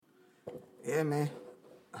Yeah, man.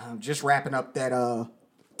 Just wrapping up that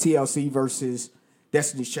TLC versus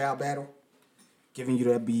Destiny's Child battle. Giving you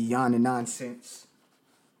that Beyond the Nonsense.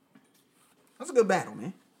 That's a good battle,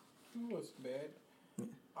 man. It was bad. Yeah.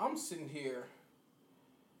 I'm sitting here.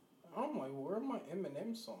 I'm like, where are my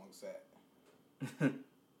Eminem songs at?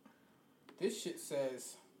 This shit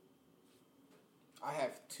says I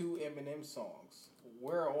have 2 Eminem songs.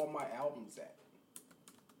 Where are all my albums at?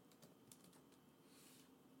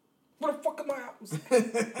 Where the fuck are my albums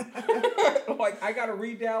at? Like, I gotta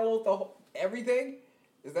re-download everything?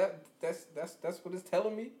 Is that's what it's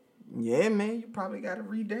telling me? Yeah, man, you probably gotta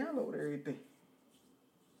re-download everything.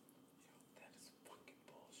 That is fucking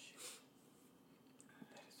bullshit.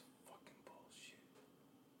 That is fucking bullshit.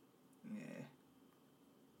 Yeah.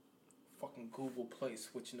 Fucking Google Play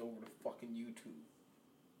switching over to fucking YouTube.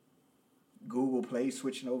 Google Play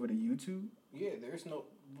switching over to YouTube? Yeah, there's no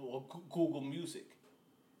Google Music.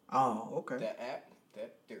 Oh, okay. That app,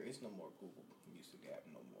 there is no more Google Music app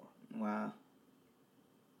no more. Wow.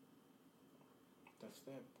 That's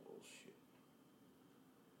that bullshit.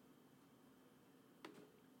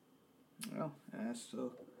 Well, that's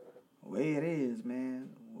the way it is, man.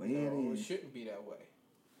 The way it is. It shouldn't be that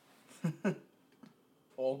way.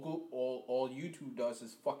 All YouTube does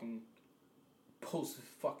is fucking post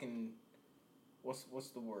fucking what's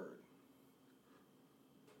the word?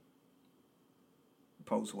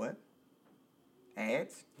 Post what?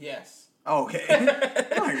 Ads? Yes. Oh, okay.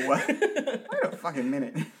 Like what? Wait a fucking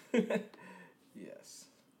minute. Yes.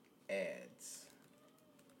 Ads.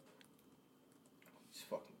 It's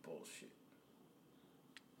fucking bullshit.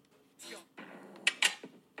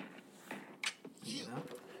 You know?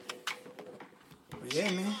 But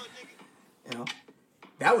yeah, man. You know,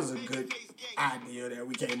 that was a good idea that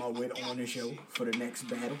we came up with on the show for the next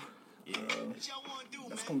battle. Yeah.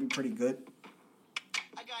 That's gonna be pretty good.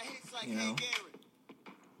 You know,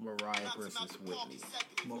 Mariah versus Whitney.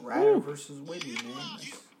 Mariah versus Whitney, man.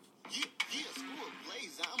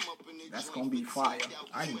 That's gonna be fire.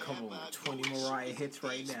 I can come up with 20 Mariah hits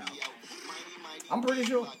right now. I'm pretty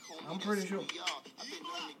sure.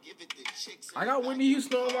 I got Whitney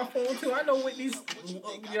Houston on my phone too. I know Whitney's, you know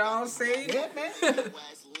what I'm saying? Yeah, man.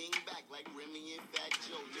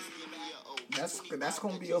 That's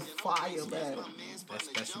gonna be a fire battle.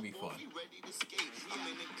 That should be fun.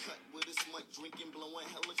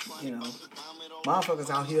 You know, motherfuckers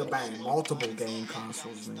out here buying multiple game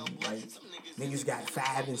consoles, man. Like, niggas got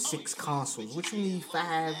 5 and 6 consoles. What you need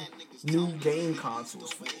 5 new game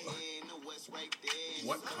consoles for?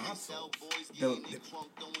 What console? The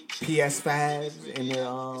PS5s and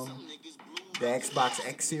the Xbox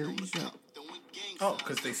X series. You know? Oh,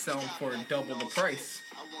 because they sell them for double the price.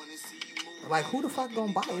 Like, who the fuck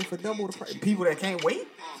gonna buy it for double the price? People that can't wait?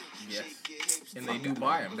 Yes. And they do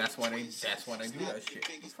buy them. That's why they do that shit.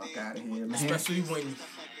 Fuck out of here, man. Especially when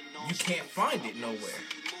you can't find it nowhere.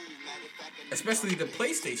 Especially the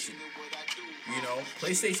PlayStation. You know,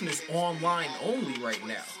 PlayStation is online only right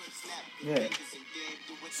now. Yeah.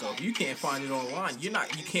 So if you can't find it online, you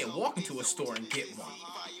can't walk into a store and get one.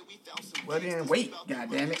 Well then, wait,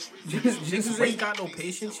 goddammit. Just ain't got no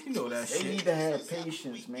patience. You know that shit. They need to have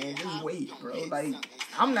patience, man. Just wait, bro. Like,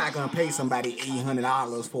 I'm not gonna pay somebody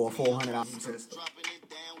 $800 for a $400 system.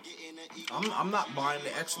 I'm not buying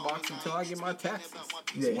the Xbox until I get my taxes.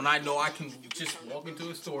 Yeah. When I know I can just walk into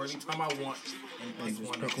a store anytime I want and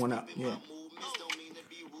pick one up. Yeah.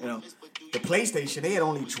 You know, the PlayStation, they had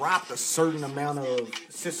only dropped a certain amount of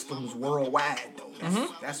systems worldwide, though.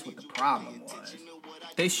 That's what the problem was.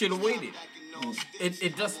 They should have waited.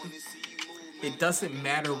 It doesn't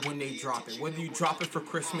matter when they drop it. Whether you drop it for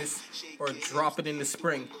Christmas or drop it in the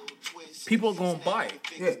spring, people are gonna buy it.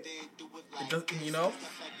 Yeah. It doesn't, you know.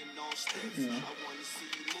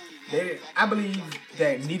 Yeah. I believe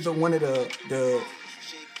that neither one of the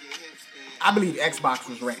I believe Xbox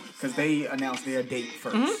was ready because they announced their date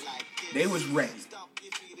first. They was ready,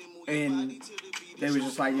 and they was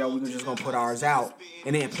just like, "Yo, we're just gonna put ours out,"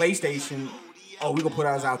 and then PlayStation. Oh, we gonna put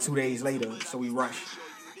ours out 2 days later, so we rush.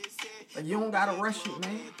 Like, you don't gotta rush it,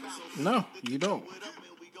 man. No, you don't.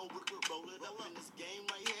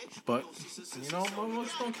 But, you know,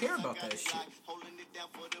 folks don't care about that shit.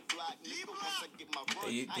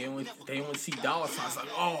 They only see dollar signs like,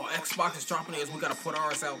 oh, Xbox is dropping theirs, we gotta put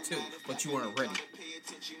ours out too. But you weren't ready.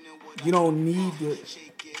 You don't need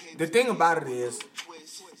the thing about it is,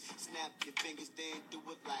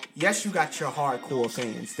 yes, you got your hardcore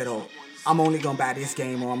fans that are, I'm only gonna buy this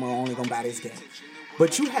game or I'm only gonna buy this game.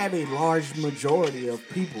 But you have a large majority of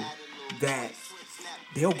people that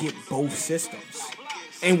they'll get both systems.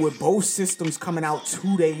 And with both systems coming out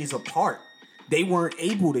 2 days apart, they weren't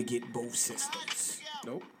able to get both systems.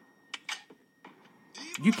 Nope.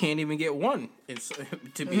 You can't even get one,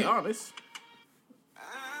 to be honest.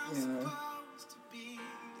 Yeah.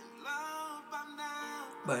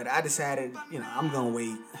 But I decided, I'm going to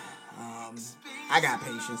wait. I got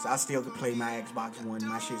patience. I still can play my Xbox One.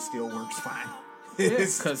 My shit still works fine.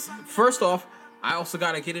 Because, first off, I also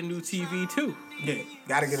got to get a new TV, too. Yeah,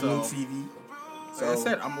 got to get a new TV. So, like I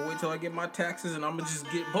said, I'm going to wait till I get my taxes, and I'm going to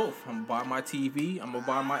just get both. I'm going to buy my TV, I'm going to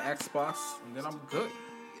buy my Xbox, and then I'm good.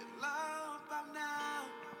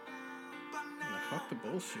 Fuck the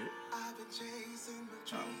bullshit.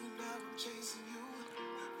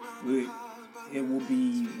 It will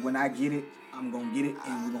be, when I get it, I'm going to get it,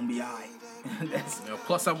 and we're going to be all right.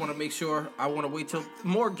 Plus, I want to make sure, I want to wait till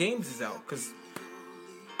more games is out, because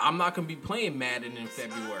I'm not going to be playing Madden in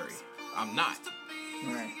February. I'm not.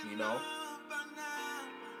 Right.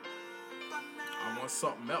 I want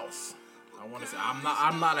something else. I want to say,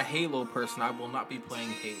 I'm not a Halo person. I will not be playing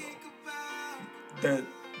Halo.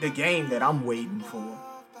 The game that I'm waiting for,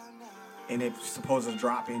 and it's supposed to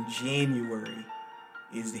drop in January,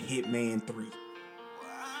 is the Hitman 3.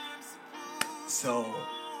 So,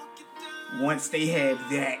 once they have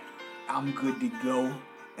that, I'm good to go.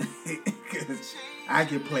 Because I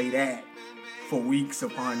can play that for weeks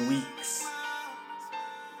upon weeks.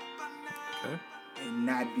 Okay. And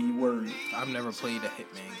not be worried. I've never played a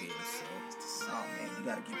Hitman game, so. Oh man, you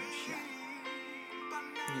gotta give it a shot.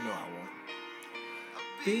 You know I won't.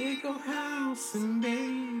 Big old house and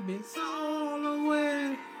babies all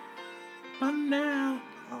away by now.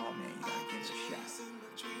 Oh man, you gotta give it a shot.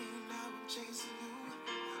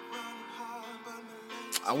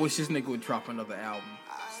 I wish this nigga would drop another album.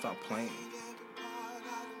 Stop playing.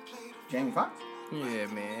 Jamie Foxx? Yeah,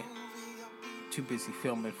 man. Too busy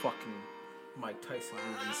filming fucking Mike Tyson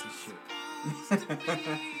movies and shit.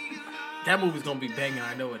 That movie's gonna be banging,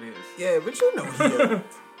 I know it is. Yeah, but he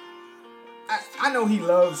I know he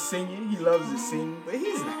loves singing. He loves to sing, but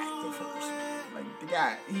he's an actor first, man. Like, the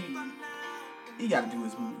guy, he got to do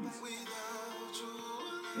his movies.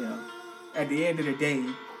 At the end of the day,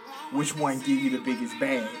 which one give you the biggest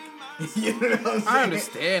bag? You know what I'm saying? I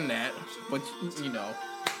understand that, but,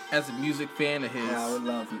 as a music fan of his... Yeah, I would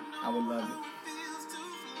love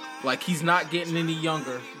it. Like, he's not getting any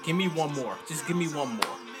younger. Give me one more. Just give me one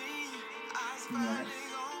more. Right.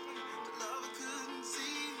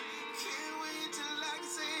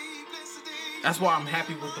 That's why I'm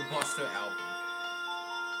happy with the Buster album.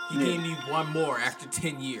 He gave me one more after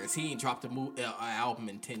 10 years. He ain't dropped an album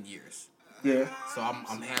in 10 years. Yeah. So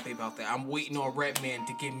I'm happy about that. I'm waiting on Redman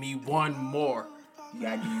to give me one more. You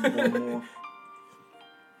gotta give you one more.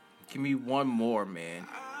 Give me one more, man.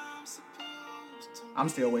 I'm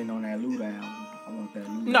still waiting on that Luda album. I want that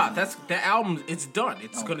Luda Nah, that album, it's done.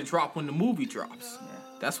 It's gonna drop when the movie drops. Yeah.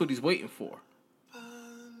 That's what he's waiting for.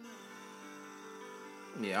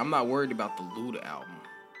 Yeah, I'm not worried about the Luda album.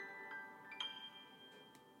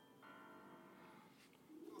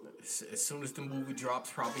 As soon as the movie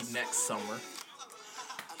drops, probably next summer,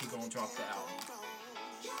 he's gonna drop the album.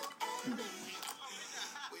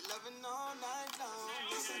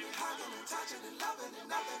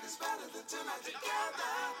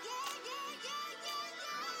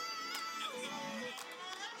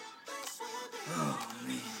 Oh,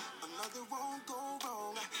 man.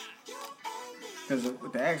 Because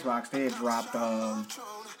with the Xbox, they had dropped,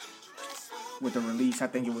 with the release, I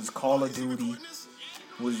think it was Call of Duty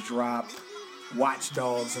was dropped, Watch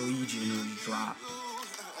Dogs Legion was dropped.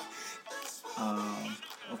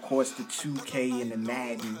 Of course, the 2K and the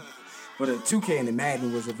Madden. But the 2K and the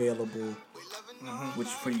Madden was available, which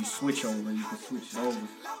for you switch over, you can switch it over.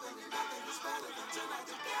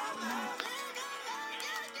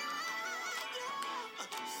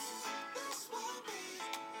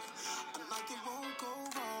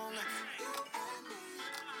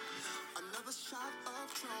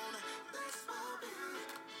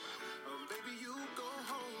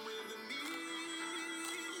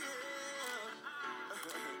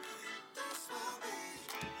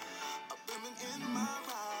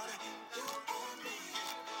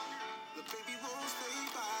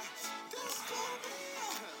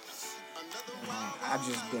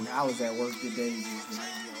 I was at work today, just like,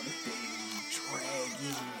 this day is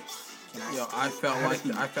dragging. I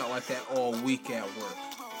felt like that all week at work.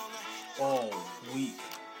 All week.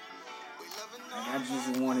 Like, I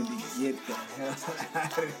just wanted to get the hell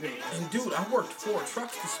out of there. And dude, I worked 4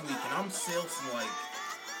 trucks this week, and I'm still like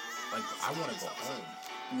I want to go home.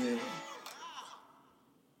 Yeah.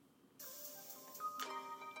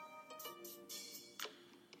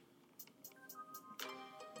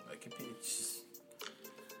 Like it's just.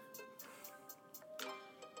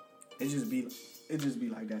 It just be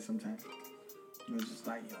like that sometimes. It's just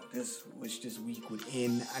like, yo, this week would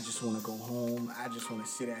end. I just want to go home. I just want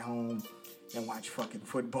to sit at home and watch fucking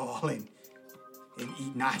football and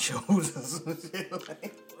eat nachos or some shit.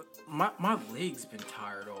 Like, my legs been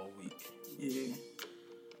tired all week. yeah.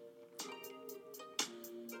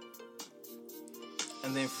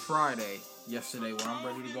 And then yesterday, when I'm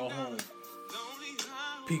ready to go home,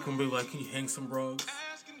 people be like, "Can you hang some rugs?"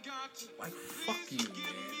 Like, fuck you,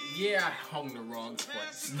 man. Yeah, I hung the rugs,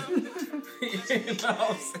 but you know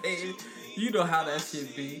what I'm saying? You know how that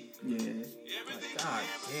shit be. Yeah. Like, god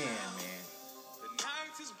damn, man.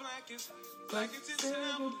 Like it's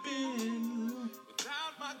ever been.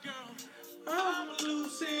 Without my girl, I'm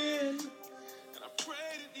losing.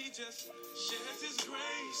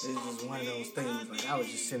 It's just one of those things. Like, I was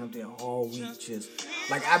just sitting up there all week, just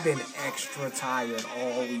like I've been extra tired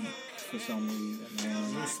all week for some reason,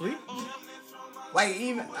 man. You sleep? Like,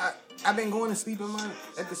 even I've been going to sleep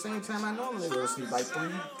at the same time I normally go to sleep, like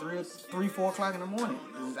 4 o'clock in the morning.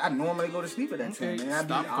 I normally go to sleep at that time. Okay, Man.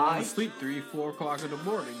 stop going to sleep 3, 4 o'clock in the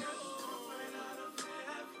morning.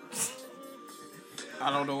 I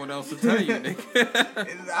don't know what else to tell you, Nick.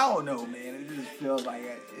 I don't know, man. It just feels like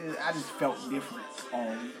I just felt different all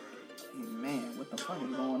week. Man, what the fuck is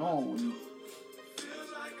going on with me?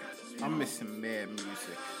 I'm missing mad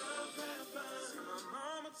music.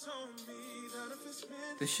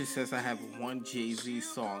 This shit says I have one Jay-Z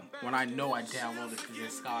song when I know I downloaded the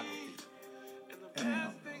discography.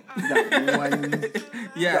 Damn. You got one.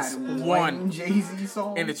 Yes, one Jay-Z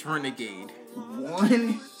song, and it's Renegade.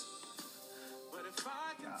 One.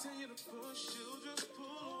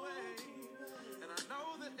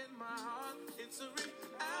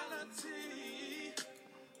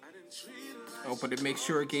 Oh, but it makes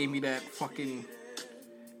sure it gave me that fucking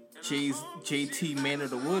JT Man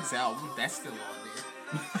of the Woods album. That's still on there.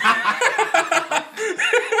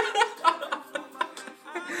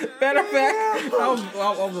 Matter of fact,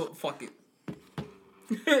 I'll fuck it.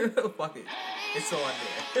 Fuck it. It's on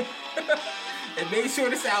there. It made sure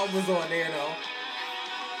this album was on there, though.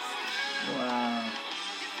 Wow.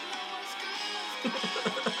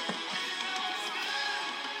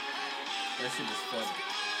 That shit is funny.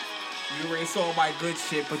 You already saw my good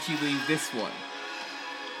shit, but you leave this one.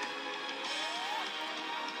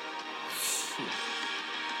 Shit.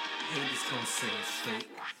 Haters gonna say it's fake.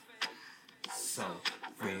 So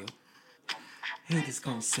real. Haters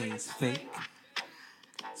gonna say it's fake.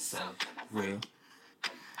 So real.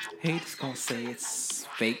 Haters gonna say it's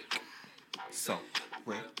fake. So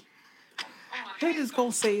real. Haters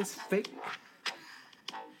gonna say it's fake.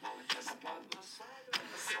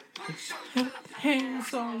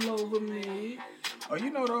 Hands all over me. Oh, you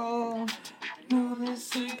know No,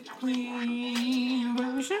 this is the clean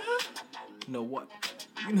version. Know what?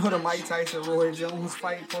 the Mike Tyson Roy Jones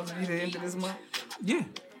fight supposed to be the end of this month? Yeah.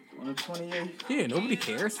 On the 28th? Yeah, nobody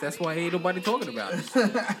cares. That's why ain't nobody talking about it.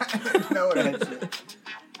 know that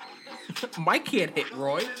shit. Mike can't hit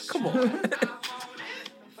Roy. Come on.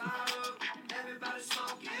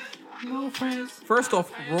 No friends. First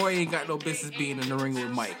off, Roy ain't got no business being in the ring with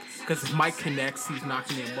Mike. Because if Mike connects, he's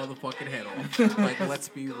knocking their motherfucking head off. Like, let's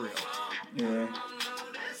be real. Yeah.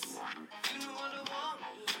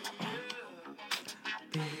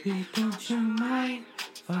 Baby, don't you mind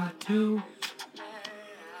if I do?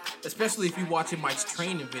 Especially if you're watching Mike's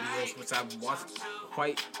training videos, which I've watched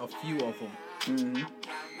quite a few of them. Mm-hmm.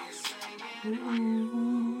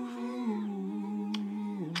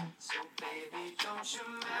 So baby, don't you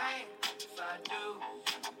mind if I do?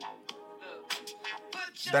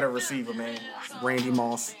 Better receiver, man. Randy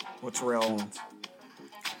Moss or Terrell Owens.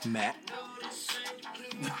 Matt.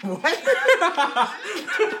 What?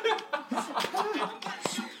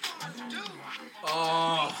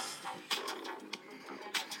 Oh.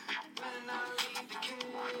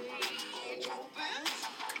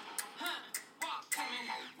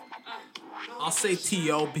 I'll say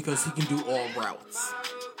T.O. because he can do all routes.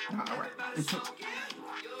 All right.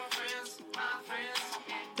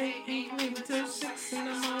 They ain't leaving till 6 in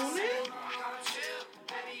the morning.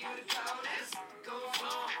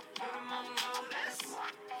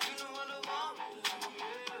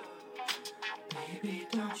 Baby,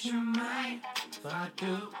 don't you mind if I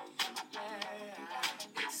do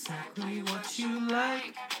exactly what you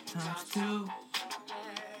like? Times 2.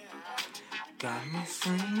 Got me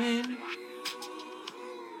screaming.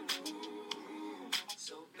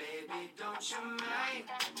 So baby, don't you mind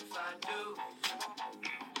if I do?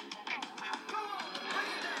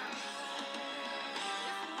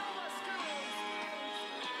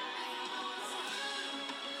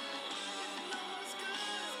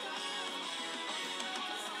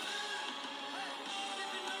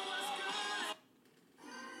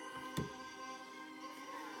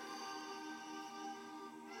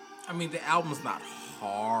 I mean, the album's not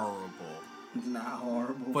horrible. It's not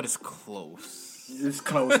horrible. But it's close. It's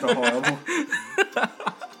close to horrible.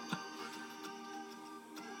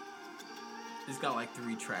 It's got like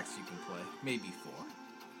 3 tracks you can play. Maybe 4.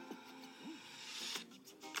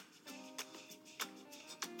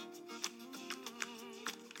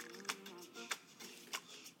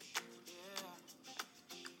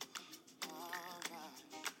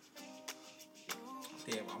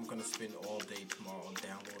 Damn, I'm gonna spend all day tomorrow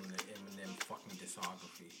downloading the Eminem fucking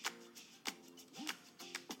discography.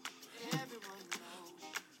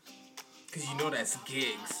 Cause you know that's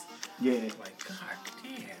gigs. Yeah. Like, god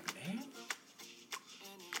damn, man.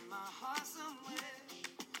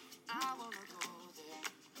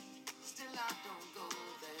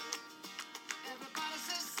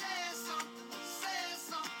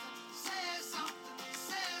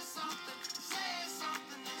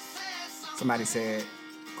 Somebody said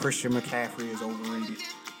Christian McCaffrey is overrated.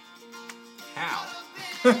 How?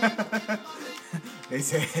 They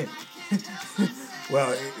said,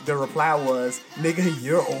 well, the reply was, nigga,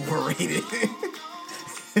 you're overrated.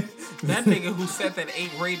 That nigga who said that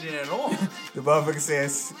ain't rated at all. The motherfucker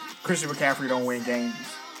says Christian McCaffrey don't win games.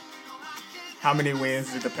 How many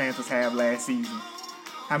wins did the Panthers have last season?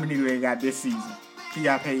 How many do they got this season? He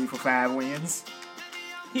got paid for 5 wins.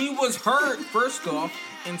 He was hurt, first off,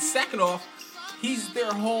 and second off, he's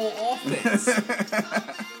their whole offense.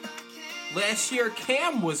 Last year,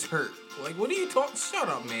 Cam was hurt. Like, what are you talking? Shut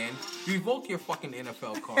up, man. Revoke your fucking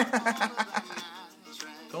NFL card.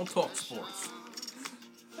 Don't talk sports.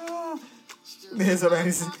 Then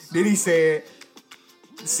he said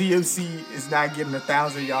CMC is not getting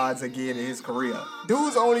 1,000 yards again in his career.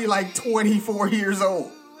 Dude's only like 24 years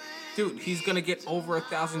old. Dude, he's going to get over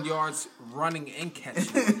 1,000 yards running and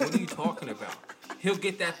catching. What are you talking about? He'll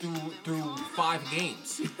get that through 5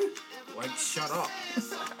 games. Like, shut up.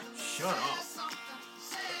 Shut up.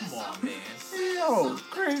 Come on, man. Yo,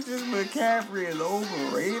 Christian McCaffrey is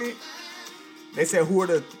overrated. They said, who are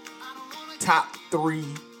the top 3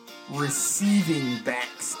 receiving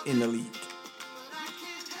backs in the league?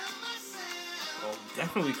 Oh,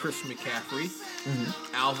 definitely Christian McCaffrey.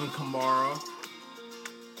 Mm-hmm. Alvin Kamara.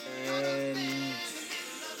 And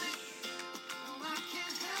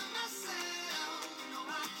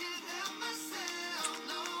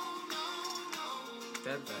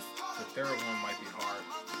the third one might be hard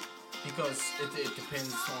because it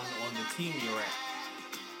depends on the team you're at.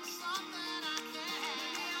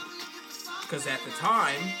 Because at the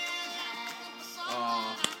time,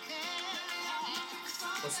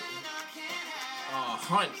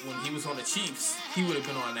 Hunt, when he was on the Chiefs, he would have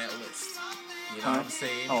been on that list. You know what I'm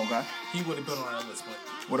saying? Oh, okay. He would have been on that list, but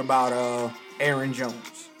what about Aaron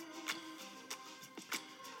Jones?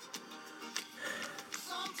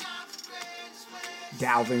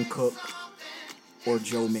 Dalvin Cook or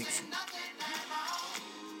Joe Mixon?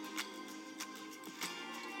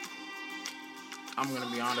 I'm gonna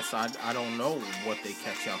be honest. I don't know what they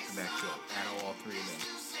catch out the backfield out of all 3 of them.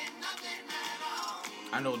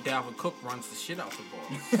 I know Dalvin Cook runs the shit out the ball.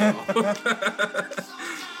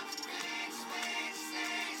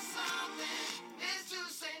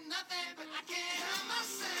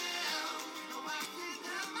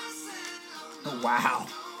 So. Wow.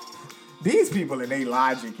 These people and their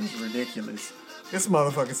logic is ridiculous. This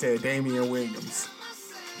motherfucker said Damian Williams.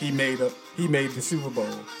 He made the Super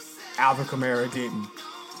Bowl. Alvin Kamara didn't.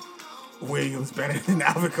 Williams better than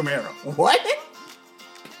Alvin Kamara. What?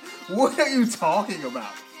 What are you talking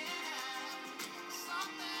about?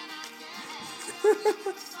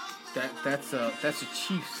 That's a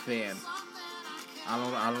Chiefs fan. I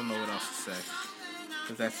don't know what else to say.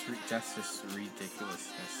 Cause that's just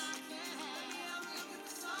ridiculousness.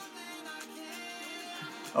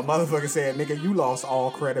 A motherfucker said, nigga, you lost all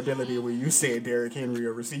credibility when you said Derrick Henry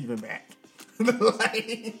a receiving back.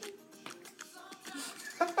 Like,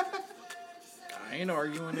 I ain't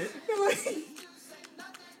arguing it.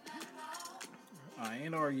 I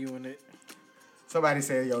ain't arguing it. Somebody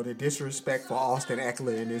said, yo, the disrespect for Austin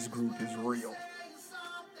Eckler in this group is real.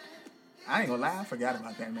 I ain't gonna lie, I forgot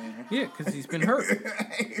about that, man. Yeah, because he's been hurt.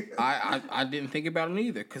 I didn't think about him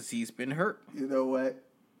either, because he's been hurt. You know what?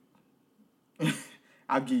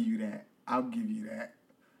 I'll give you that. I'll give you that.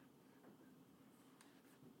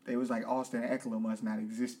 They was like, Austin Eckler must not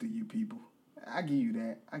exist to you people. I give you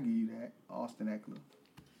that. I give you that. Austin Eckler.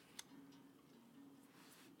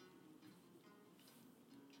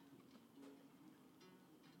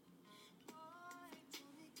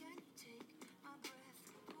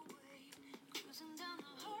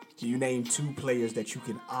 Can you name 2 players that you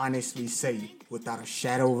can honestly say, without a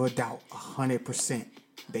shadow of a doubt, 100%,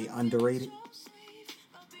 they underrated?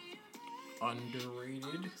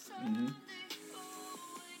 Underrated. Mm-hmm.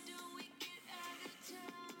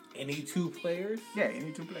 Any two players? Yeah,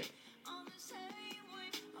 any two players.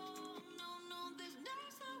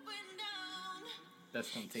 That's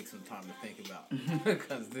gonna take some time to think about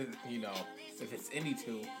because if it's any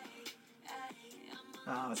two.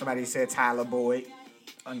 Somebody said Tyler Boyd,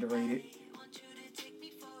 underrated.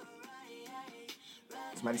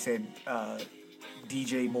 Somebody said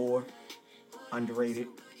DJ Moore, underrated.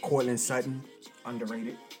 Cortland Sutton,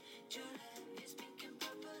 underrated.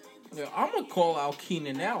 Yeah, I'm gonna call out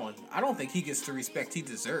Keenan Allen. I don't think he gets the respect he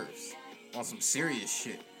deserves on some serious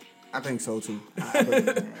shit. I think so too. I believe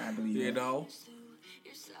that. You know,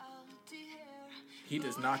 he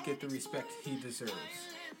does not get the respect he deserves.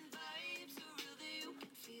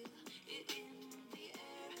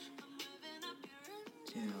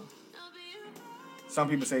 You know, some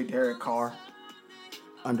people say Derek Carr,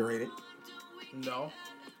 underrated. No,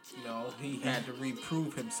 he had to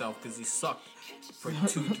reprove himself because he sucked for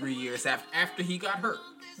 2-3 years after he got hurt.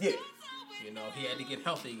 Yeah. You know, he had to get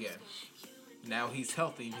healthy again. Now he's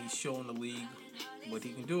healthy and he's showing the league what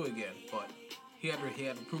he can do again. But he had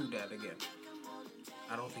to prove that again.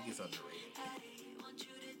 I don't think he's underrated.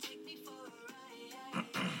 Trying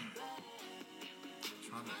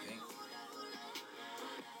to think.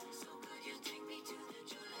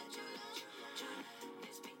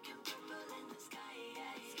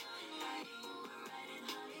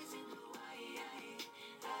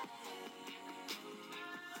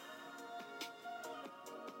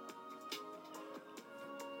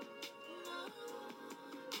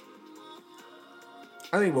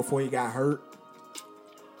 I think before he got hurt,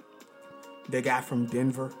 the guy from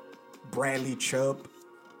Denver, Bradley Chubb,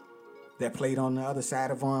 that played on the other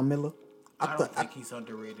side of Von Miller. I don't think he's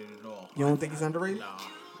underrated at all. You don't think he's underrated? No,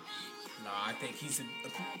 I think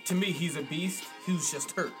to me, he's a beast. He was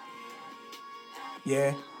just hurt.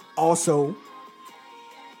 Yeah. Also,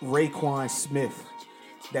 Raekwon Smith,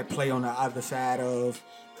 that play on the other side of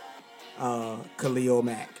Khalil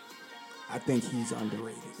Mack. I think he's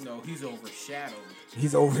underrated. No, he's overshadowed.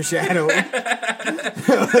 He's overshadowed. Okay.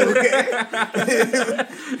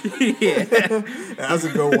 Yeah. That was a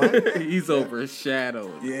good one. He's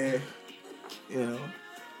overshadowed. Yeah. You know.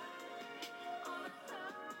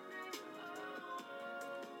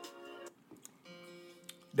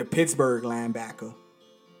 The Pittsburgh linebacker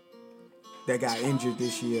that got injured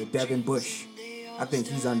this year, Devin Bush. I think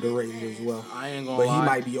he's underrated as well. I ain't gonna but lie. he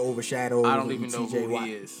might be overshadowed. I don't even know TJ who Watt.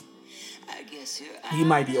 he is. He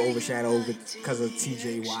might be overshadowed because of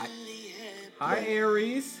TJ Watt. Hi,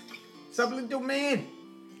 Aries. What's up, little man?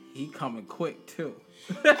 He coming quick, too.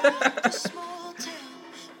 He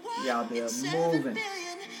out there moving.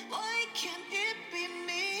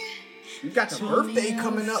 You got the birthday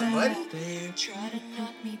coming up, buddy. Try to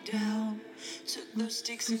knock me down. Took those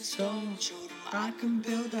sticks and stones. Showed them I can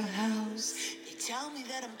build a house. They tell me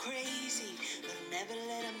that I'm crazy, but I'll never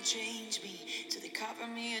let them change me. So they cover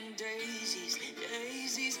me in daisies,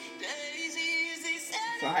 daisies, daisies. They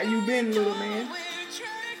said So how you been, little man?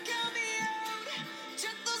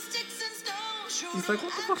 He's like,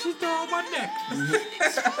 what the fuck is doing on my neck?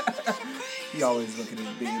 He always look at his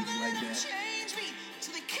baby like that.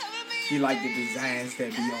 He like the designs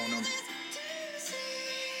that be on him.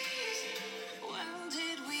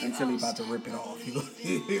 Until he about to rip it off.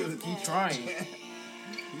 He Keep trying.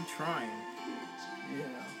 Keep trying.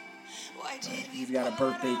 Yeah. He's got a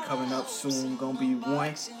birthday coming up soon. Gonna be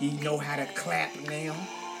one. He know how to clap now.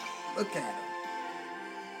 Look at him.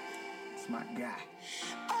 It's my guy.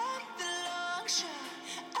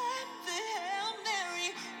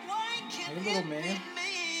 Hey, little man.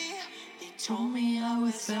 Told me I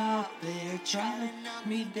was out there trying to knock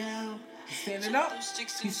me down. Standing up.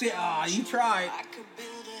 He said, you tried.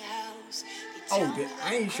 Oh,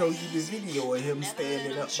 I ain't show you the video of him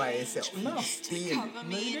standing up by himself. No. He's standing.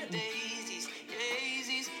 No, you didn't.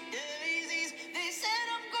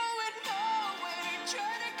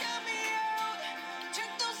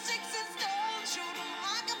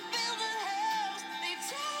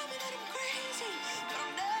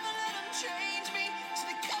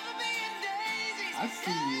 I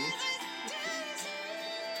see you.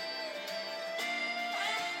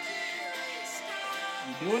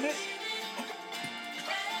 You doing it?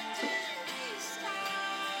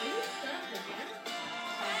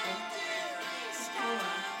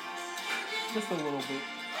 Just a little bit.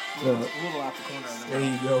 A little out the corner of the There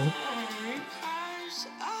you go.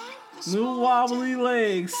 New wobbly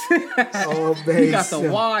legs. Oh, baby. He got the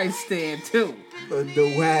wide stand too.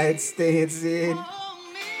 The wide stance in.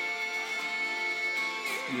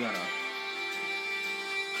 You gotta.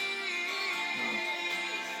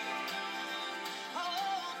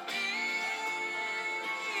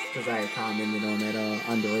 Because I had commented on that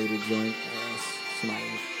underrated joint.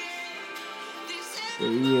 Somebody. So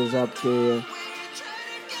he is up there.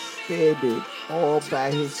 Baby, all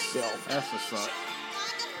by himself. That's what's up.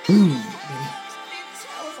 I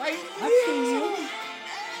was like,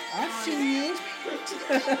 I see you.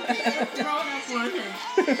 Roll up on him.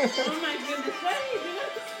 Oh my goodness, what are you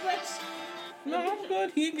doing? No, I'm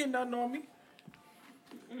good. He ain't getting nothing on me.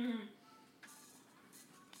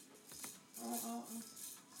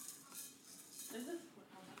 Is this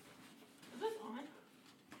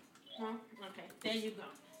on? Well, okay, there you go.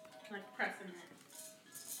 Like pressing it.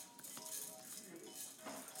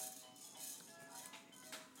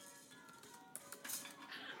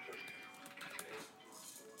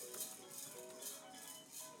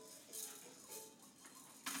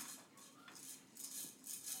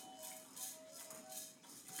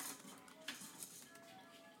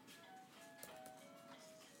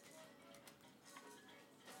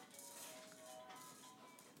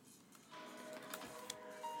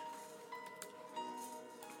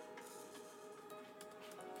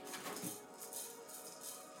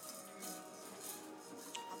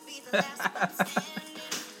 I'll be the last one standing.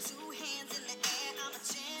 2 hands in the air, I'm a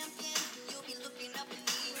champion. You'll be looking up at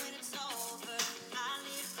me when it's over. I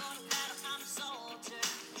live for the battle, I'm a soldier.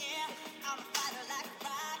 Yeah, I'm a fighter like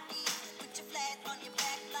Rocky. Put your flag on your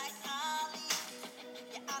back like Ali.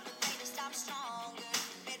 Yeah, I'm the greatest, I'm stronger.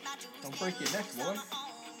 Made my dues Don't break your neck, boy. I'ma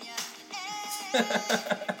own ya. Hey,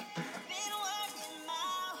 been working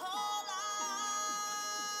my whole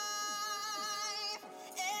life,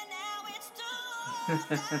 and now it's done.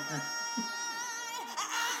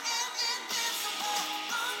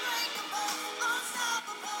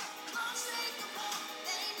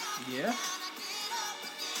 Yeah.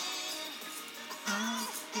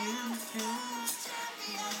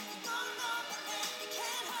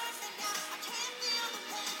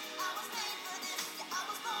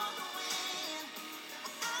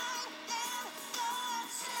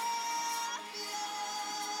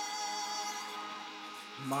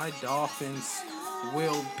 My Dolphins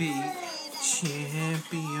will be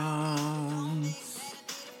champions.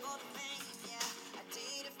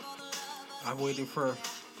 I waited for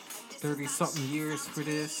 30-something years for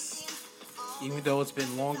this. Even though it's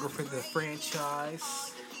been longer for the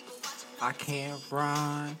franchise. I can't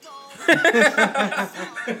run.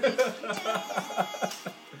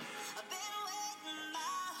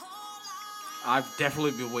 I've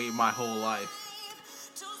definitely been waiting my whole life.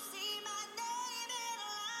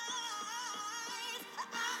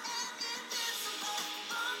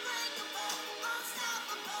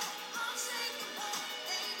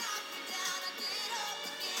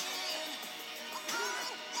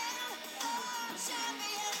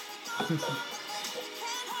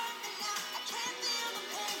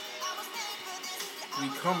 We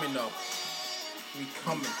coming up. We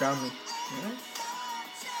coming. Coming.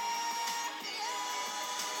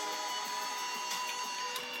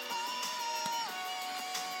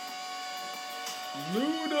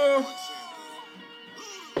 Luda.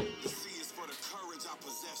 C is for the courage I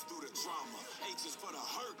possess through the drama. H is for the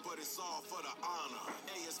hurt, but it's all for the honor.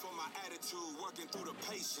 A is for my attitude, working through the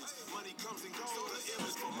patience. Money comes and goes, so the M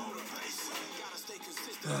is for motivation. Gotta stay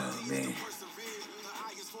consistent. Oh, man. Persevere. The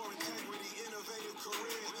I is for integrity, innovative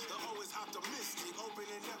career. The O is optimistic, open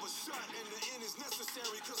and never shut. And the N is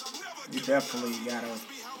necessary, cause I'm never You definitely gotta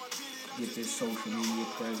get this social media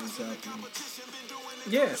presence up. And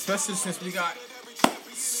Yeah, especially since we got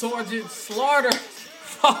Sergeant Slaughter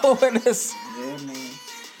following us. yeah, man.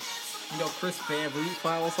 You know, Chris Van Vliet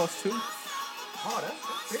follows us too. Oh,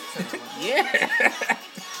 that's big time. Yeah.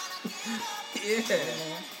 Yeah.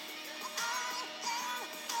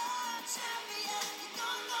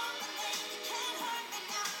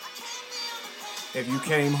 If you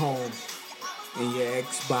came home and your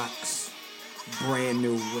Xbox brand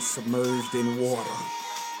new was submerged in water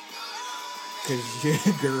because your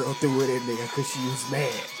girl threw it in there because she was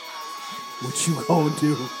mad, what you gonna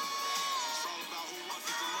do?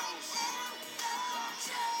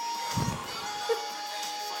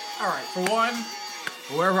 Alright, for one,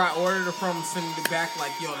 whoever I ordered it from sending it back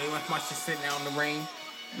like, yo, they left my shit sitting out in the rain.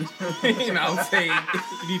 You know what I'm saying?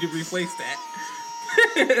 You need to replace that.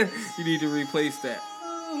 You need to replace that.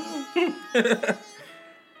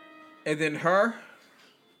 And then her.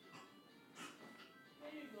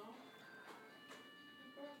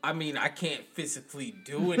 I mean, I can't physically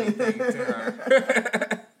do anything to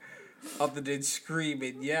her. Other than scream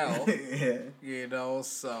and yell. Yeah. You know,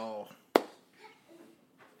 so.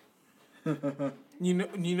 You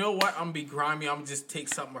know what? I'm gonna be grimy. I'm gonna just take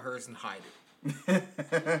something of hers and hide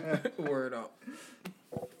it. Word up.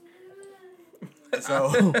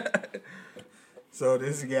 So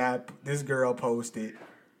this girl posted,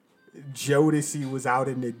 Jodeci was out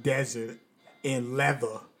in the desert in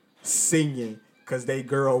leather singing because they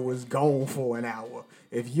girl was gone for an hour.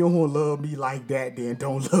 If you don't love me like that, then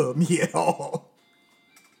don't love me at all.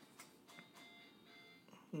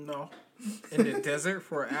 No. In the desert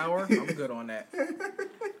for an hour? I'm good on that.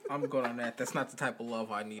 That's not the type of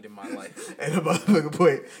love I need in my life. And the motherfucker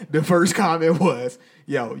put, the first comment was,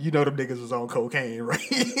 yo, you know them niggas was on cocaine, right?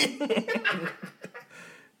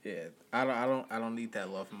 Yeah, I don't need that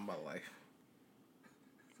love in my life.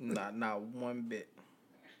 Not one bit.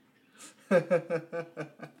 Yeah,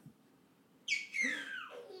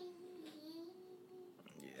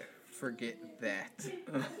 forget that.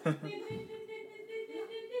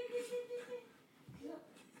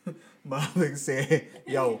 Motherfucker said,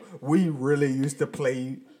 yo, we really used to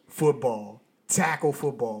play football, tackle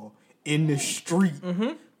football in the street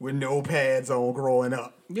with no pads on growing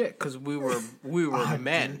up. Yeah, because we were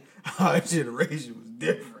men. Our generation was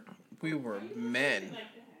different. We were men.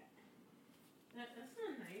 That's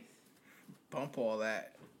not nice. Bump all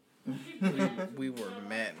that. We were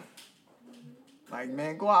men. Like,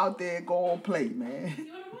 man, go out there and go and play, man.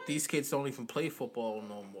 These kids don't even play football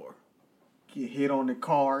no more. Get hit on the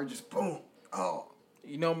car, just boom. Oh.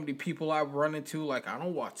 You know how many people I run into? Like, I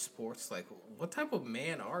don't watch sports. Like, what type of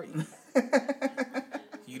man are you?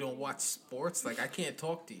 You don't watch sports? Like, I can't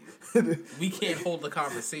talk to you. We can't hold a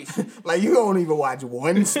conversation. Like, you don't even watch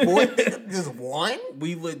one sport? Just one?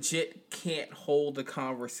 We legit can't hold a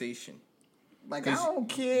conversation. Like, I don't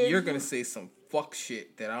care. You're going to say some fuck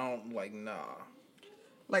shit that I don't, like, nah.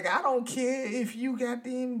 Like, I don't care if you got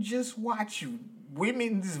them just watch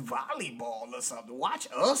women's volleyball or something. Watch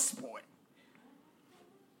a sport.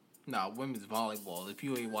 Nah, women's volleyball. If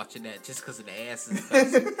you ain't watching that just because of the asses,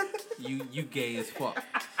 you gay as fuck.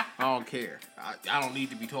 I don't care. I don't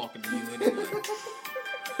need to be talking to you anyway.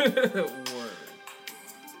 Word.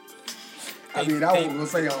 I mean, I wasn't gonna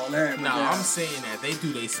say all that. Nah, yeah. I'm saying that. They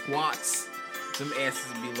do they squats. Them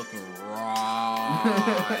asses be looking right.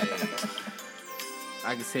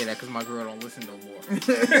 I can say that because my girl don't listen no more.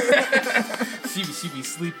 she be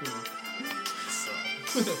sleeping. So,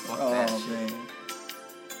 fuck that shit. Man.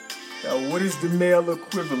 Yo, what is the male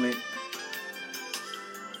equivalent?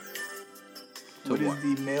 What is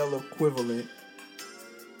the male equivalent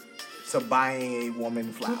to buying a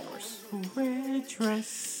woman flowers? Red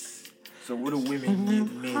dress. So what do women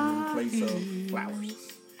get men in place of flowers?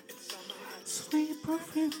 Sweet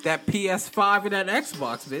perfume. That PS5 and that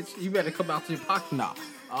Xbox, bitch. You better come out to your pocket. Nah.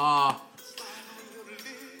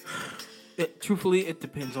 Truthfully, it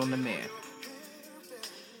depends on the man.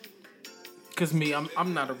 Cause me,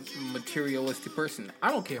 I'm not a materialistic person.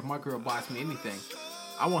 I don't care if my girl buys me anything.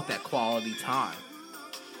 I want that quality time.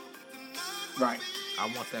 Right. I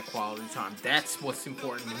want that quality time. That's what's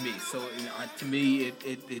important to me. So to me,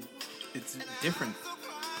 it's different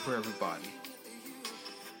for everybody.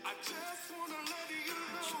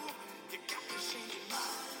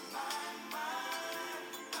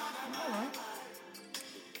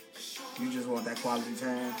 You just want that quality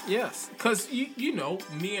time? Yes, because you know,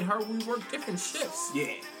 me and her, we work different shifts.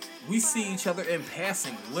 Yeah. We see each other in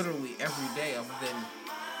passing literally every day other than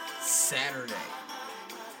Saturday.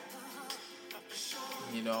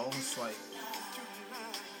 You know, it's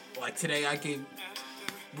like today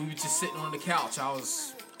we were just sitting on the couch. I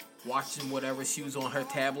was watching whatever. She was on her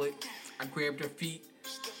tablet. I grabbed her feet,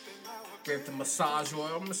 grabbed the massage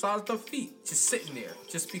oil, massaged her feet. Just sitting there,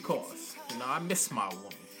 just because. You know, I miss my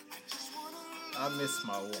woman.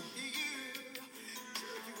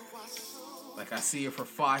 Like, I see her for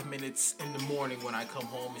 5 minutes in the morning when I come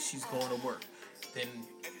home and she's going to work. Then,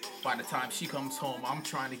 by the time she comes home, I'm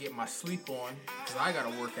trying to get my sleep on because I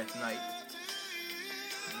got to work at night.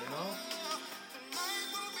 You know?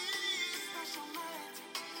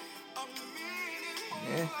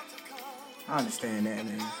 Yeah. I understand that,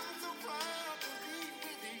 man.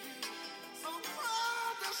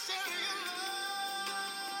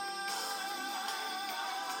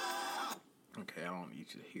 Okay, I don't need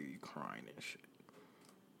you to hear you crying and shit.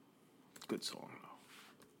 Good song,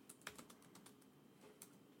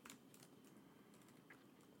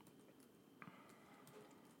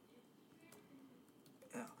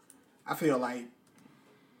 though. Yeah. I feel like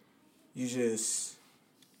you just,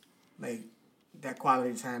 like, that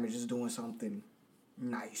quality time is just doing something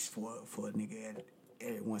nice for a nigga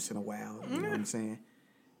every once in a while. You know what I'm saying?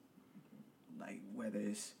 Like, whether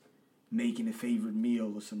it's making a favorite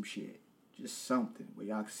meal or some shit. Just something where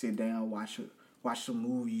y'all can sit down, watch watch some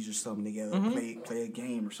movies or something together, play a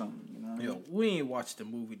game or something. You know. Yo, we ain't watched a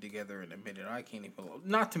movie together in a minute. I can't even.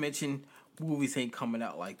 Not to mention, movies ain't coming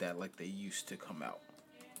out like that, like they used to come out.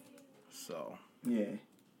 So yeah.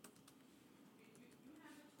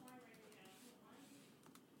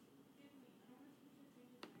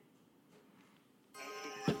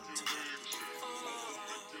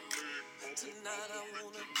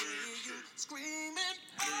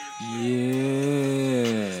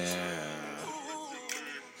 yeah,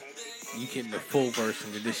 you getting the full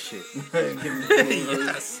version of this shit.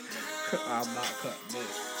 Yes, I'm not cutting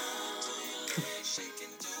this.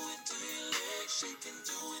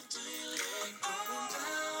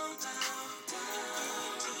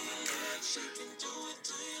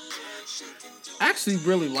 I actually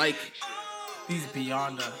really like these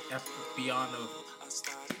beyond the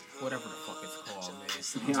whatever the fuck it's called, man.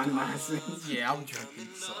 Beyond nonsense. Yeah, I'm drinking.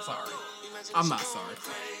 So sorry. I'm not sorry.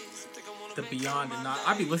 The beyond and not.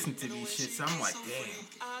 I be listening to these shits. And I'm like, damn.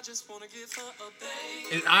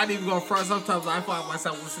 And I ain't even gonna front. Sometimes I find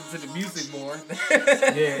myself listening to the music more.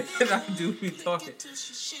 Yeah. than I do be talking.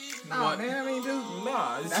 Nah, man. I mean, dude.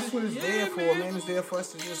 Nah, That's what it's there for, man. It's there for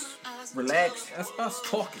us to just relax. That's us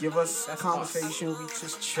talking. Give us That's conversation. We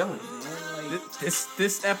just chilling, man.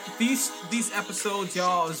 Like, These episodes,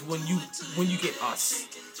 y'all, is when you get us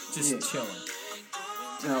just chilling.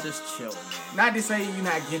 you know, Just chilling, man. not to say you're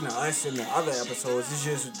not getting us in the other episodes. It's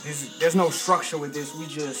just there's no structure with this. We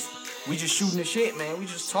just shooting the shit, man. We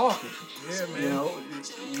just talking. Yeah, man. You know,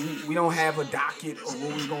 we don't have a docket of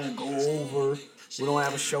what we're gonna go over. We don't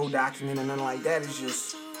have a show document or nothing like that. It's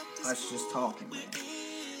just us just talking, man.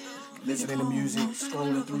 Listening to music,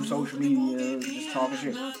 scrolling through social media, just talking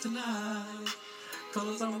shit.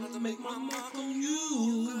 Cause I wanna make my mark on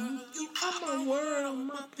you. You are my world,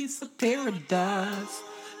 my piece of paradise.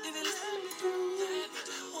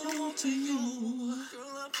 I want to you.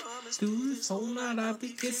 Through this whole night I'll be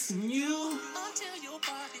kissing you. Until your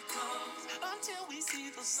body comes, until we see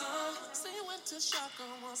the sun. Say winter chakra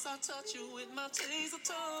once I touch you with my taser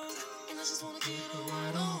tongue. And I just wanna get a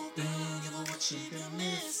wide open. Give her what she been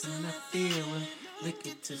missing, that feeling. Lick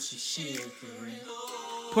it till she's shivering.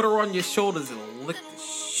 Put her on your shoulders and lick the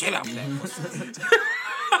shit out that pussy.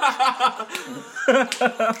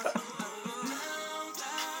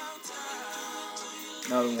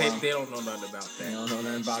 Another one. They don't know nothing about that. They don't know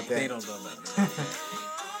nothing about that. They don't know nothing about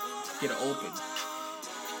that. Get it open.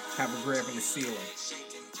 Have her grabbing the ceiling.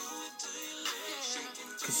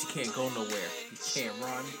 Cause she can't go nowhere. You can't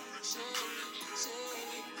run.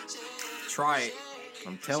 Try it.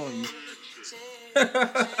 I'm telling you.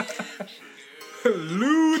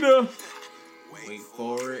 Luna. Wait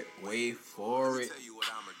for it. Wait for it. Tell you what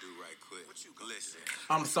I'ma do right quick. Listen.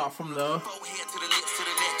 I'm gonna start from the Forehead to the lips, to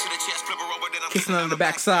the neck, to the chest, flip her over, then I'm kissing on the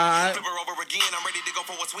backside. flip her over again. I'm ready to go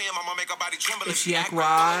for a swim. I'ma make her body tremble. If she act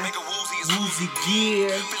right, Make her woozy, it's woozy gear,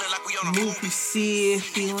 feeling like we on a movie set,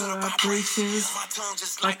 feeling vibrations. My tongue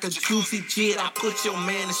just Like a juicy jit, I put your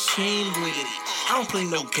man to shame with it. I don't play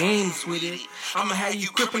no games with it. I'ma have you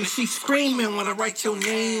gripping and she screaming when I write your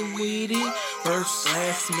name with it. First,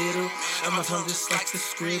 last, middle, and my tongue just like to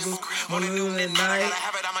scribble. Morning, noon, and night, gotta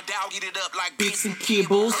have it, I'm a dog, eat it up like bits and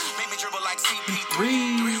kibbles. Make me dribble like CP3.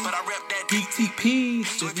 3, But I rep that DTP.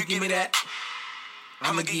 So if you give me that,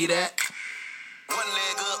 I'ma give you that. one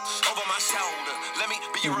leg up over my shoulder. Let me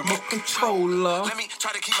be your Remote controller. Let me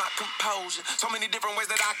try to keep my composure. So many different ways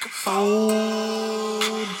that I could Oh,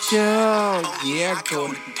 Joe, yeah, I go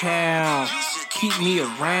to town. Keep me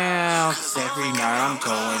around, 'cause every night I'm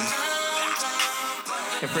going.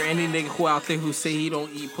 And for any nigga who out there who say he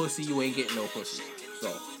don't eat pussy, you ain't getting no pussy.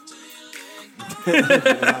 So.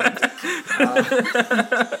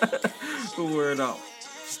 Word up.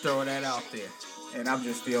 Just throwing that out there. And I'm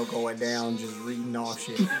just still going down, just reading off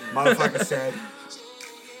shit. Motherfucker said,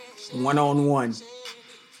 1-on-1,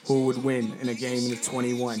 who would win in a game of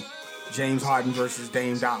 21? James Harden versus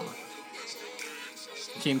Dame Dollar.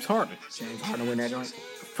 James Harden. James Harden win that joint?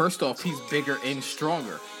 First off, he's bigger and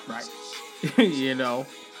stronger. Right. You know.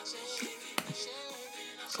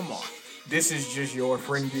 Come on. This is just your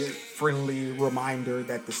friendly reminder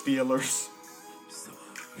that the Steelers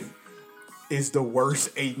is the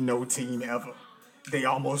worst 8-0 team ever. They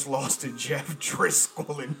almost lost to Jeff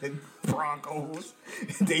Driscoll and the Broncos.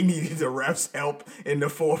 They needed the refs' help in the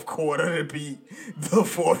fourth quarter to beat the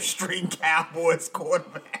fourth-string Cowboys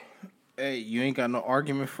quarterback. Hey, you ain't got no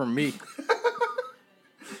argument from me.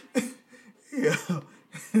 Yeah.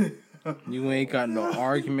 You ain't got no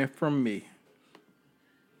argument from me.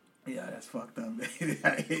 Yeah, that's fucked up, man.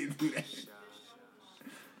 I hate to do that.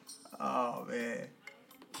 Oh, man.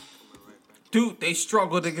 Dude, they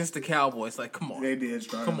struggled against the Cowboys. Like, come on. They did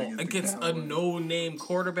struggle. Come on. Against a no-name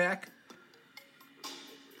quarterback?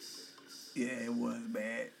 Yeah, it was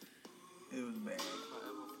bad. It was bad.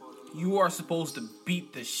 You are supposed to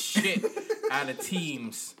beat the shit out of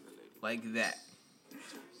teams like that.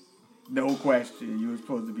 No question. You were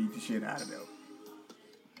supposed to beat the shit out of them.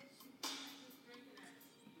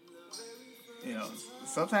 You know,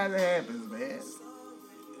 sometimes it happens, man.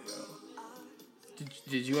 You know.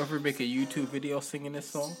 Did you ever make a YouTube video singing this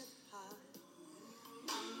song?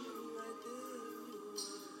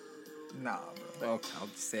 Nah, bro. Okay, I'm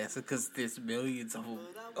just asking because there's millions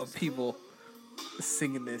of people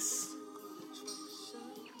singing this.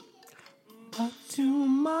 But to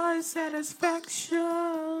my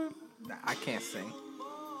satisfaction. Nah, I can't sing.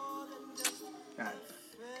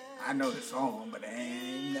 I know the song, but they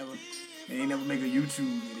ain't never make a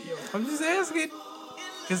YouTube video. I'm just asking.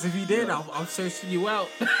 Because if you did, I'm searching you out.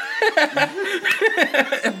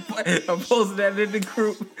 I'm posting that in the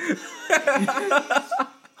group.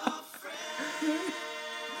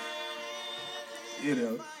 You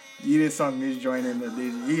know, you did sung this joint in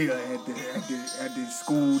this year at the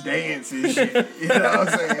school dance and shit. You know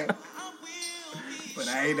what I'm saying? But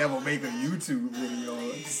I ain't never make a YouTube video.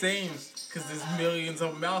 Same, because there's millions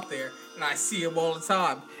of them out there, and I see them all the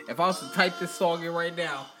time. If I was to type this song in right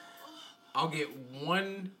now, I'll get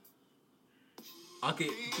one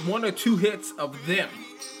or two hits of them.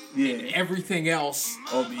 Yeah. And everything else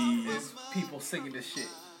Will be is people singing this shit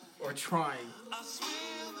or trying.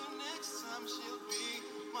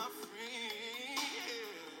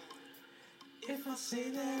 If I say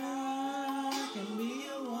that I can be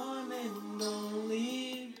the one and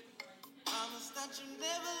only.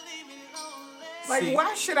 like, See.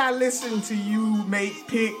 why should I listen to you make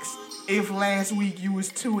picks if last week you was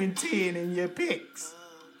 2-10 in your picks?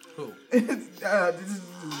 Who? This is this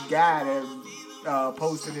guy that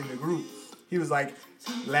posted in the group. He was like,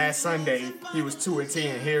 last Sunday he was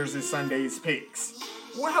 2-10. Here's his Sunday's picks.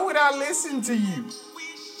 Why would I listen to you?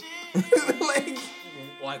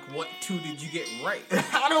 Like, what two did you get right?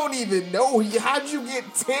 I don't even know. How'd you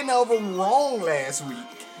get 10 of them wrong last week?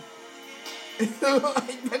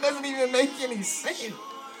 Like, that doesn't even make any sense.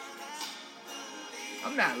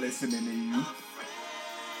 I'm not listening to you.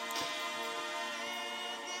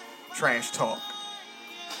 Trash talk.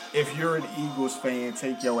 If you're an Eagles fan,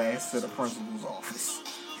 take your ass to the principal's office.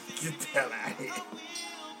 Get the hell out of here.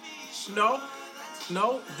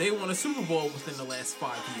 No, they won a Super Bowl within the last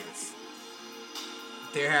 5 years.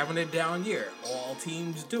 They're having a down year. All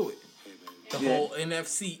teams do it. The whole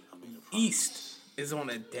NFC East is on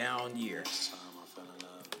a down year.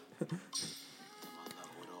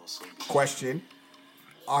 Question.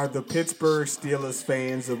 Are the Pittsburgh Steelers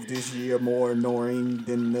fans of this year more annoying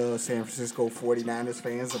than the San Francisco 49ers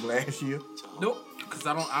fans of last year? Nope, because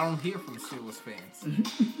I don't hear from Steelers fans.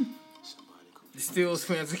 The Steelers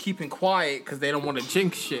fans are keeping quiet because they don't want to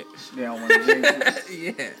jinx shit. They don't want to jinx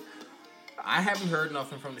it. Yeah. I haven't heard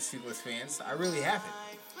nothing from the Steelers fans. I really haven't.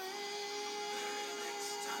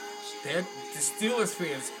 The Steelers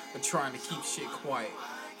fans are trying to keep shit quiet.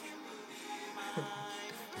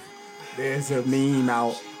 There's a meme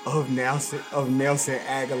out of Nelson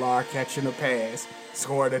Aguilar catching a pass,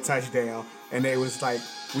 scored a touchdown, and they was like,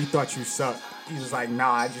 "We thought you sucked." He was like,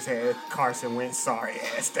 "Nah, I just had Carson Wentz sorry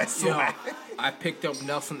ass. That's why." I picked up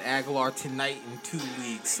Nelson Aguilar tonight in 2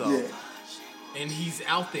 leagues, so Yeah. and he's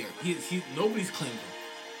out there. He nobody's claimed him.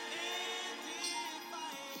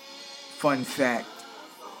 Fun fact: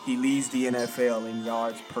 he leads the NFL in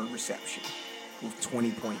yards per reception with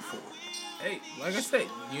 20.4. Hey, like I said,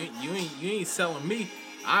 you ain't selling me.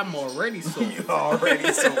 I'm already sold. You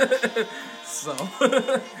already sold. So,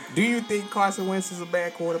 Do you think Carson Wentz is a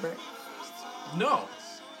bad quarterback? no.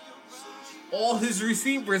 All his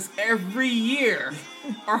receivers every year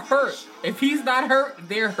are hurt. If he's not hurt,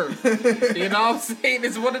 they're hurt. You know what I'm saying?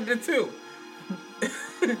 It's one of the two.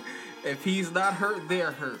 If he's not hurt,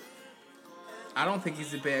 they're hurt. I don't think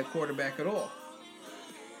he's a bad quarterback at all.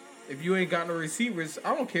 If you ain't got no receivers,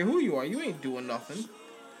 I don't care who you are. You ain't doing nothing.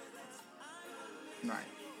 Right.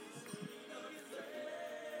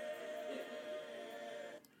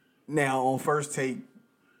 Now, on First Take,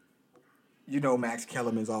 you know Max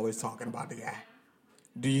Kellerman's always talking about the guy.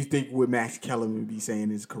 Do you think what Max Kellerman be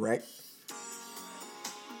saying is correct?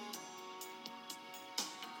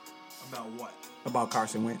 About what? About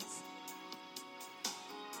Carson Wentz?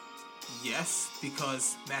 Yes,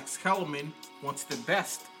 because Max Kellerman wants the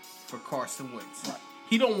best for Carson Wentz. Right.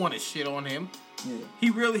 He don't want to shit on him. Yeah.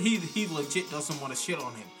 He legit doesn't want to shit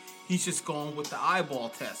on him. He's just going with the eyeball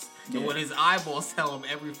test. Yeah. And when his eyeballs tell him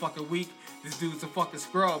every fucking week, this dude's a fucking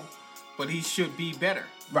scrub, but he should be better.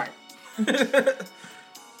 Right.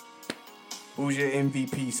 Who's your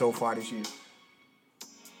MVP so far this year?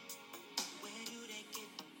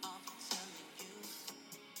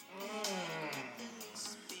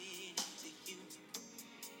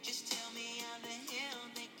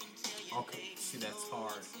 Okay, see, that's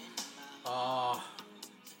hard.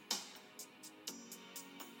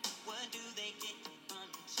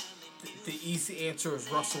 The easy answer is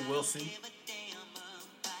Russell Wilson.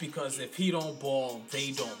 Because if he don't ball,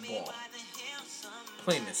 they don't ball.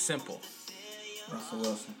 Plain and simple. Russell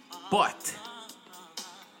Wilson. But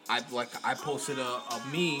I posted a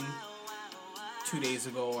meme 2 days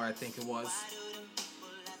ago, or I think it was.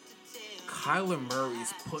 Kyler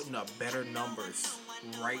Murray's putting up better numbers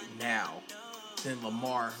right now than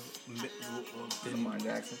Lamar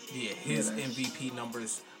Jackson. Yeah, his MVP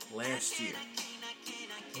numbers last year.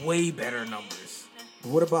 Way better numbers.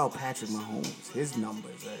 What about Patrick Mahomes? His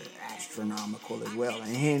numbers are astronomical as well.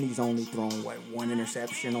 And he's only thrown, one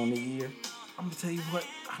interception on the year? I'm going to tell you what,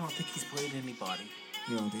 I don't think he's played anybody.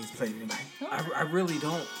 You don't think he's played anybody? I really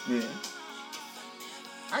don't. Yeah.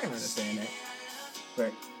 I can understand that.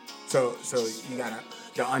 But, so you got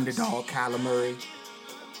the underdog, Kyler Murray,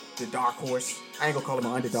 the dark horse. I ain't going to call him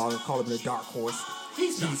an underdog. I'll call him the dark horse.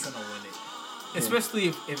 He's not going to win it. Especially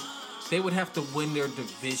if they would have to win their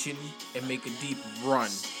division and make a deep run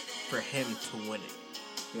for him to win it.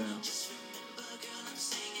 Yeah.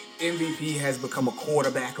 MVP has become a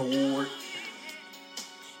quarterback award.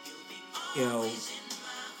 You know,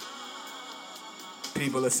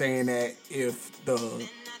 people are saying that if the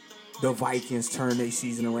Vikings turn their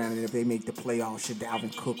season around and if they make the playoffs, should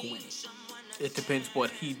Dalvin Cook win it? It depends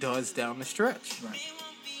what he does down the stretch.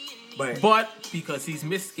 Right. But because he's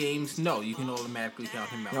missed games, no, you can automatically count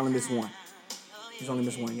him out. He only missed one. He's only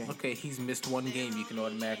missed one game. Okay, he's missed one game. You can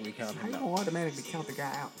automatically count him How out. you gonna automatically count the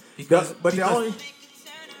guy out? Because the only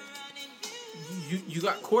you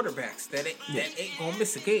got quarterbacks that ain't gonna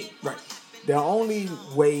miss a game. right. The only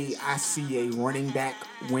way I see a running back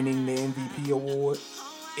winning the MVP award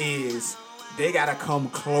is they gotta come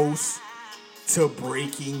close to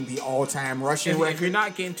breaking the all-time rushing record. If you're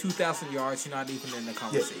not getting 2,000 yards, you're not even in the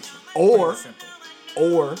conversation. Yeah.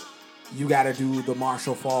 Or you got to do the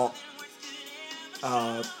Marshall Faulk,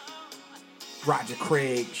 Roger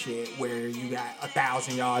Craig shit, where you got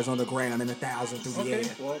 1,000 yards on the ground and 1,000 through the air.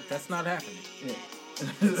 Well, that's not happening. Yeah.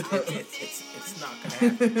 It's not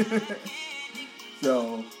gonna happen.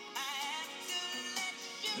 So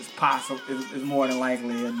it's possible. It's more than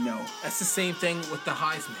likely a no. That's the same thing with the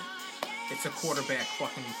Heisman. It's a quarterback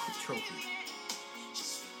fucking trophy.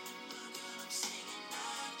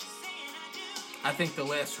 I think the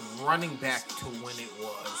last running back to win it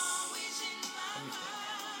was. Let me think.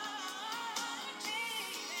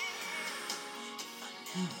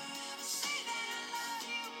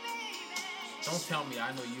 Don't tell me.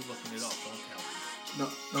 I know you looking it up. Don't tell me. No,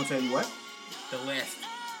 don't tell you what? The last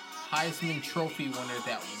Heisman Trophy winner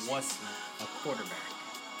that wasn't a quarterback.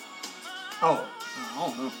 Oh, I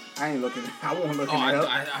don't know. I ain't looking. I won't look I it up.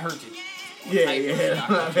 heard you. Yeah.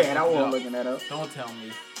 My bad. I won't looking that up. Don't tell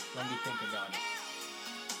me. Let me think about it.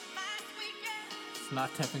 It's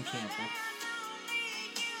not Tevin Campbell.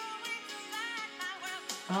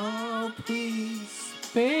 Oh, please.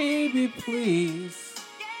 Baby, please.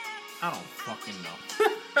 I don't fucking know.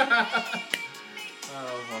 I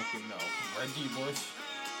don't fucking know. Reggie Bush.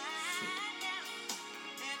 Shit.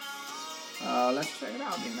 Let's check it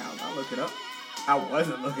out then. I'll look it up. I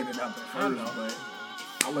wasn't looking it up at first, I know. but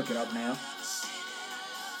I'll look it up now.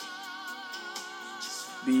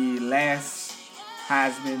 The last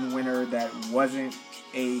Heisman winner that wasn't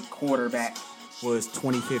a quarterback was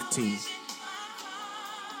 2015.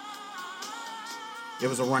 It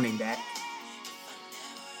was a running back.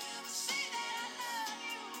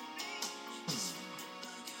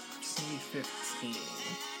 2015.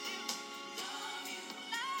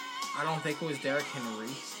 I don't think it was Derrick Henry.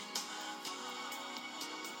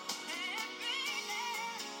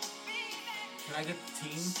 Can I get the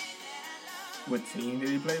team? What team did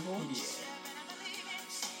he play for? Yeah.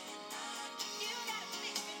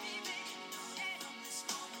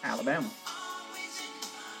 Alabama.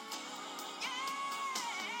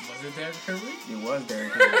 Was it Derrick Henry? It was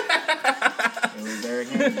Derrick Henry. It was Derrick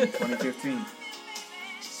Henry, 2015.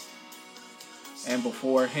 And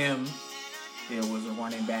before him, it was a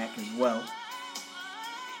running back as well,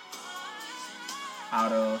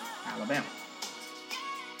 out of Alabama.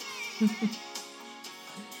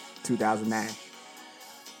 2009. Damn,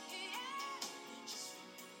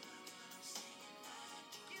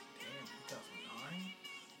 2009?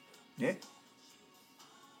 Yeah.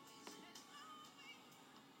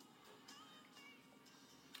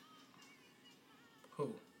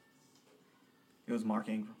 It was Mark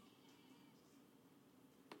Ingram.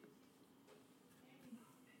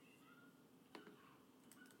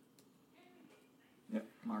 Yep,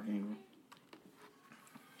 Mark Ingram.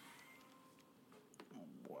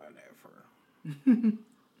 Whatever.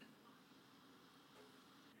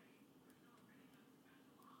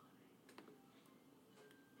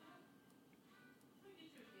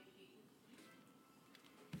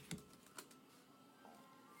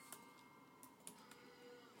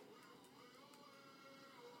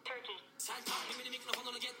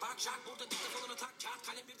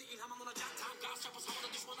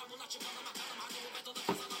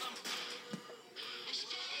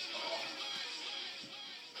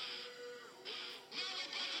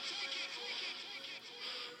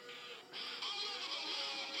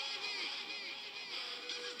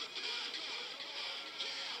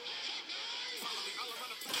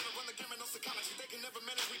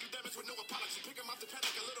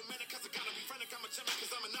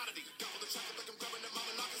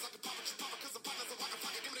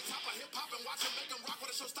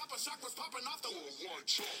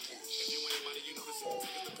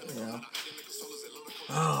 Yeah.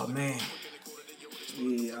 Oh man,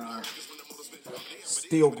 we are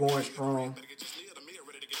still going strong.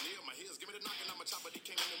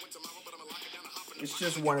 It's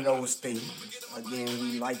just one of those things. Again,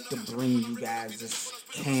 we like to bring you guys this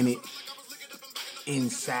candid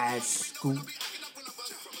inside scoop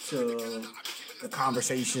to the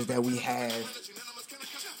conversations that we have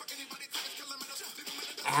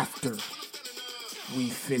after we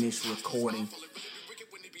finish recording.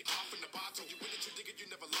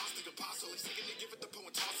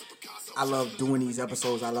 I love doing these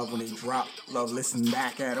episodes. I love when they drop. Love listening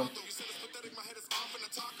back at them.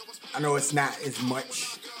 I know it's not as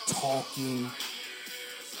much talking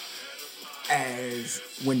as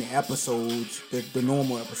when the episodes, the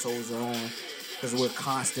normal episodes are on, because we're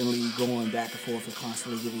constantly going back and forth and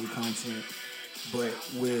constantly giving you content. But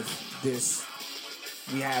with this,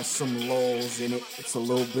 we have some lulls in it. It's a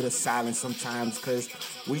little bit of silence sometimes because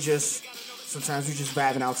sometimes we just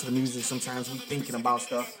vibing out to the music. Sometimes we thinking about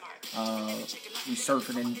stuff. We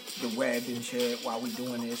surfing in the web and shit while we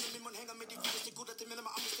doing this.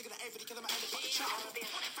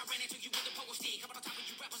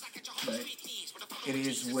 But it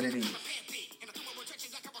is what it is.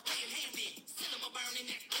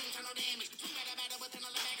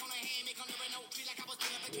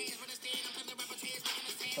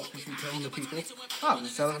 Telling the people, I'm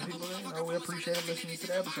just telling the people that we appreciate them listening to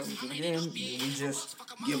the episodes. And again, we just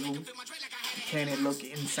give them a candid look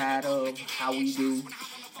inside of how we do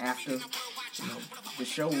after the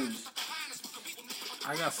shows.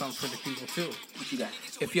 I got something for the people too. What you got?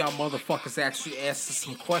 If y'all motherfuckers actually ask us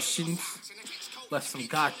some questions, left some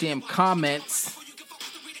goddamn comments,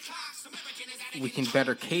 we can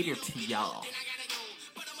better cater to y'all.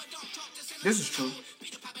 This is true.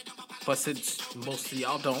 But since most of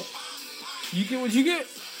y'all don't, you get what you get.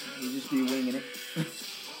 We just be winging it.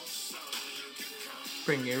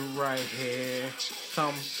 Bring it right here.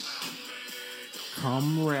 Come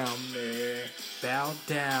round me. Bow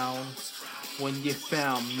down when you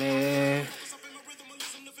found me.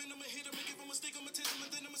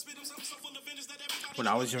 When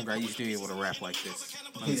I was younger, I used to be able to rap like this.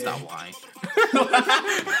 Let me stop lying.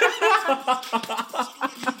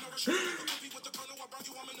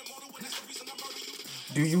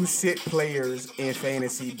 Do you sit players in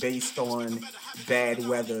fantasy based on bad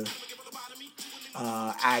weather,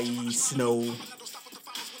 i.e. snow?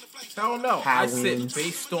 Hell no. High I winds. sit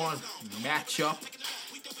based on matchup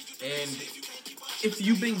and if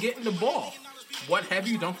you've been getting the ball. What have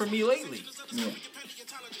you done for me lately? Yeah.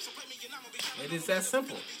 It is that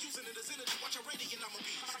simple.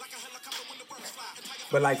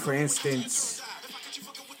 But like for instance,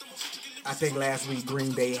 I think last week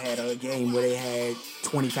Green Bay had a game where they had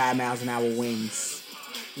 25 miles an hour winds.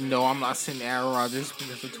 No, I'm not sitting Aaron Rodgers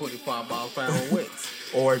because of 25 miles per hour winds.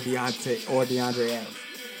 Or Devontae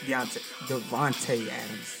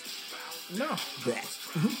Adams. No. That.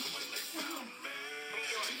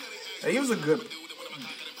 He was a good.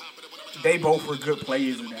 They both were good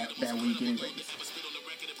players in that week, anyways.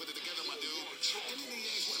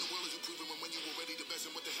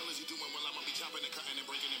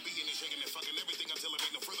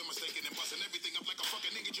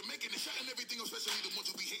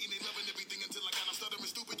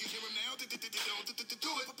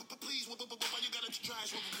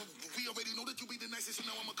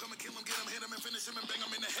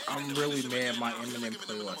 I'm really mad my Eminem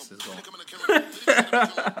playlist is gone.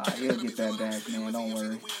 He'll get that back, man. Don't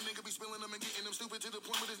worry. be spilling them and getting them stupid to the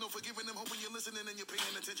point where there's no forgiving them. Hoping you're listening and you're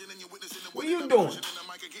paying attention and you're witnessing them. What you doing?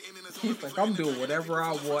 He's like, I'm doing whatever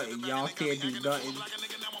I want and y'all can't do nothing.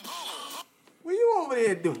 What you over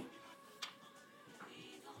there doing?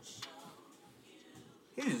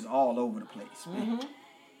 He's just all over the place, man.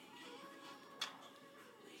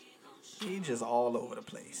 He's just all over the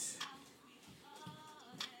place.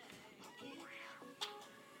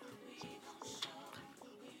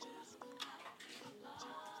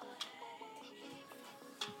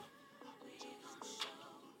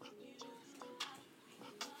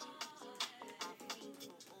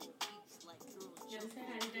 You ever say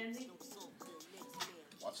hi to Dandy?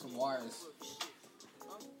 Watch some wires.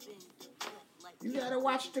 You gotta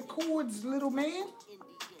watch the chords, little man.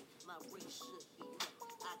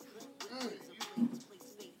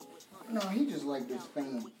 No, he just like this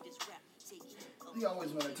fan. He always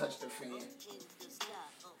want to touch the fan.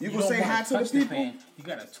 You gonna say hi to the people? Fan. You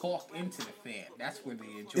gotta talk into the fan. That's where the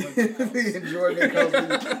enjoyment comes. The enjoyment comes.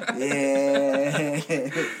 Yeah.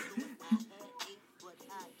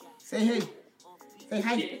 Say hey. Say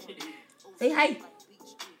hi. Say hi.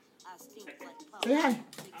 Say hi.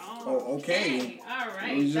 Oh, okay. Hey, all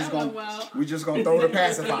right. We just that went gonna well. we just gonna throw the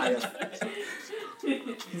pacifier.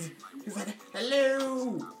 He's like,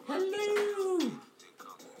 hello, hello.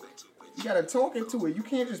 You gotta talk into it. You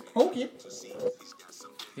can't just poke it.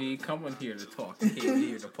 He ain't coming here to talk. He came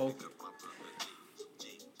here to poke it.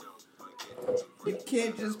 You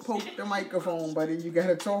can't just poke the microphone, buddy. You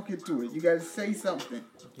gotta talk into it. You gotta say something.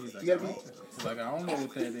 He's like, You gotta he's like, I don't know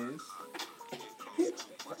what that is.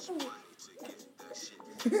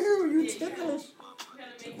 You ticklish. You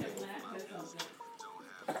gotta make him laugh or something.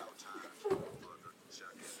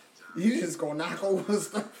 You just gonna knock over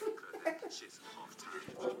stuff.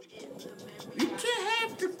 You can't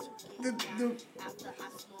have the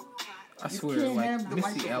I You swear, can't like have the Missy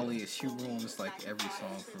microphone. Elliott, she ruins like every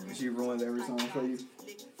song for me. She ruins every song for you.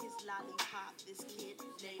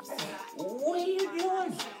 What are you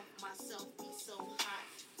doing?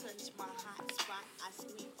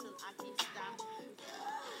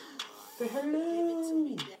 Say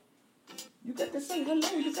hello. You got to say hello.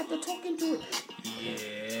 You got to talk into it.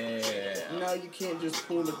 Yeah. No, you can't just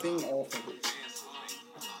pull the thing off of it.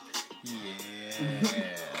 Yeah.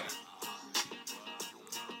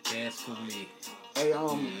 Dance with me. Hey,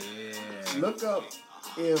 Yeah. look up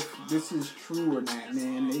if this is true or not,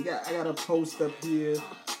 man. I got a post up here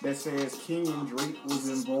that says King Drake was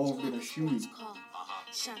involved in a shooting.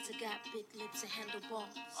 Shanta got big lips and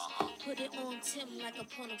handlebars. Put it on Tim like a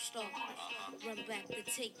porno star. Run back the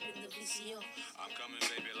tape in the VCR. I'm coming,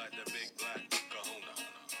 baby, like the big black kahuna.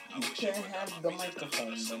 You can't have the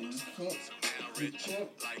microphone, buddy. You can't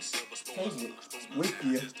take it with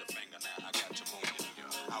you.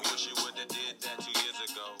 I wish you would have did that 2 years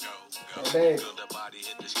ago. Hey, babe, Feel the body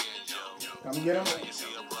hit the skin, yo. come get him. You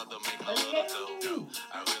see a brother make a little dough.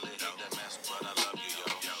 I really hate that mess, but I love you, yo.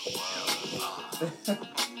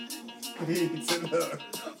 He said, look.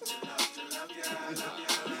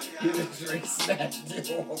 He just Drake snapped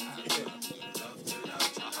it off. He's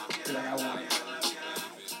like, I want it.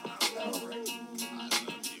 All right.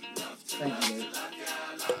 Thank you, babe.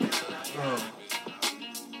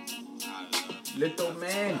 Little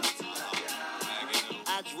man.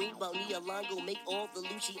 I dream about Nia Longo, make all the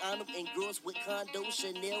Luciano and girls with condo,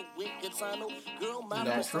 Chanel with Gaetano. Girl, my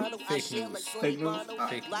That's persona, I fake share news. like Fake Sonny news? Bono.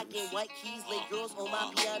 Fake Black news. and white keys, lay girls on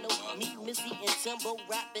my piano. Me, Missy, and Timbo,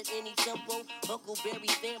 rap at any tempo. Huckleberry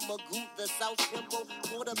fan, Magoo, the South Tempo.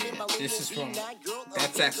 Yeah, this is from,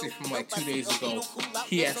 that's actually from like 2 days ago.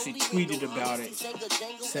 He actually tweeted about it.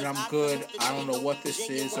 Said, I'm good. I don't know what this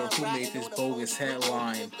is or who made this bogus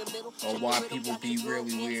headline or why people be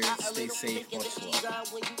really weird. Stay safe, much love.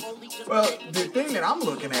 Well, the thing that I'm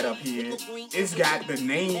looking at up here, it's got the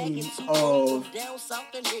name of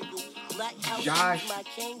Josh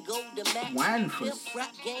Wanfus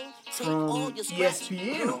from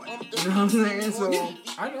ESPN on it. You know what I'm saying? So,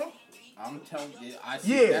 I know. I'm telling you, I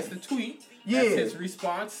see Yeah. that's the tweet. Yeah. That's his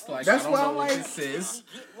response. Like, That's I don't why know I'm what like- this is.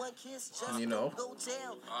 You know.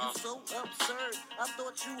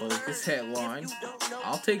 But this headline,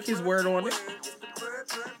 I'll take his word on it.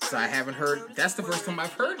 So I haven't heard. That's the first time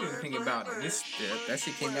I've heard anything about it. That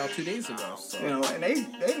shit came out 2 days ago. So you know, and they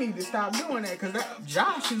need to stop doing that because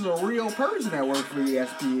Josh is a real person that works for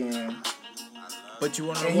ESPN. but you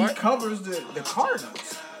want to know And he what? covers the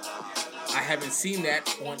Cardinals. I haven't seen that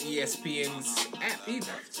on ESPN's app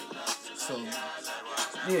either. So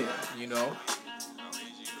Yeah. you know,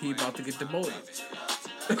 he about to get demoted.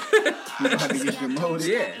 You about to get demoted?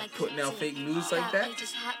 Yeah, putting out fake news like that.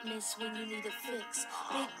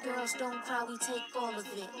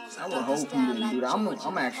 I would hope he didn't do that.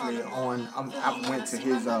 I'm actually on. I went to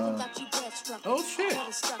his. Oh shit.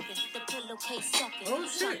 Oh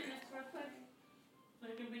shit.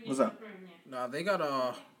 What's up? Nah, they got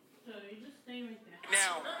So you just stay right there.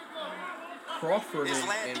 Now, Crawford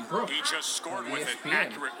and Brooke. He just scored with it ESPN.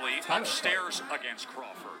 accurately upstairs against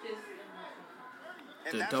Crawford.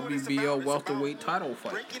 The WBO welterweight title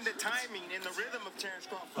fight. breaking the timing and the rhythm of Terrence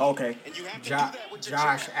Crawford. Okay. And you have to do that with your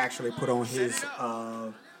Josh jab. actually put on his The power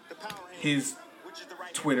hand, his which is the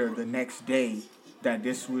right Twitter hand. the next day that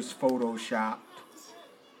this was photoshopped.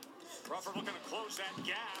 Crawford looking to close that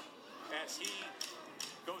gap as he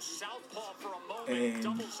goes southpaw for a moment, And-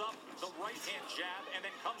 doubles up the right-hand jab, and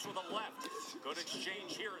then comes with a left. Good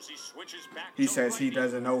exchange here as he switches back He to says he righty.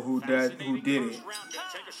 doesn't know who did it. Fascinating first round. Gonna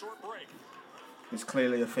take a short break. It's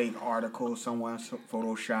clearly a fake article someone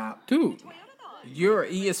photoshopped. Dude, you're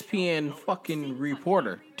an ESPN fucking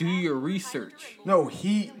reporter. Do your research. No,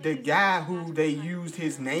 the guy who they used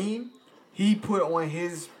his name, he put on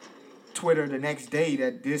his Twitter the next day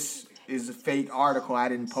that this is a fake article. I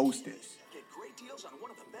didn't post this. Get great deals on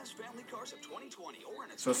one of the best family cars of 2020 or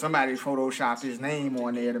in a So somebody photoshopped his name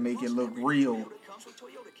on there to make it look real, Toyota comes with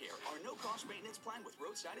Toyota Care, our no-cost maintenance plan with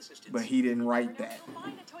roadside assistance. but he didn't write that.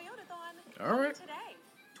 All right.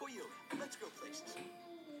 Toyota, let's go places.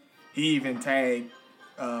 He even tagged.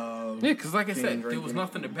 Yeah, because like I said, things there right was there.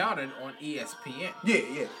 nothing about it on ESPN.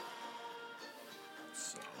 Yeah.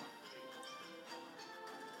 So,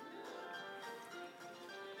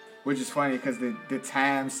 Which is funny because the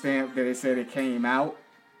timestamp that it said it came out,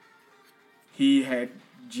 he had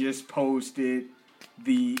just posted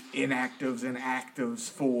the inactives and actives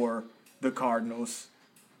for the Cardinals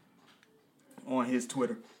on his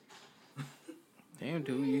Twitter. damn,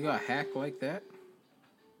 dude, you got hacked like that?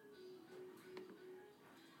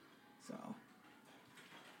 So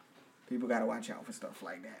people gotta watch out for stuff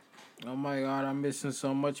like that. Oh my God, I'm missing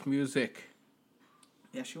so much music.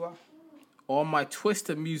 Yes, you are. All my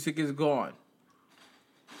Twister music is gone.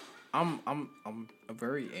 I'm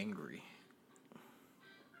very angry.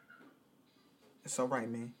 It's all right,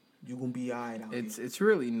 man. You gonna be all right out here. It's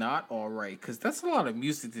really not all right because that's a lot of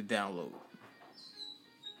music to download.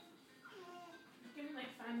 Give me like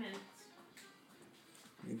 5 minutes.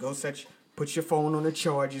 You go put your phone on the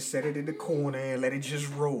charger, set it in the corner, and let it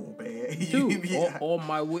just roll, man. Dude, Yeah. all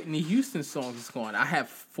my Whitney Houston songs is gone. I have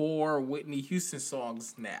 4 Whitney Houston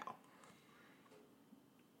songs now.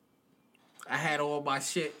 I had all my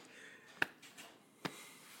shit.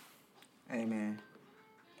 Hey, man.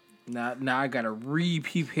 Now I gotta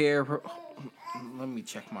re-prepare. Let me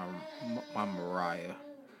check my Mariah.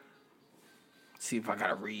 See if I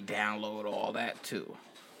gotta re-download all that too.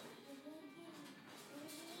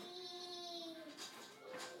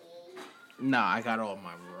 Nah, I got all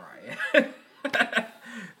my Mariah.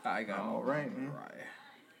 I got all right, my man. Mariah.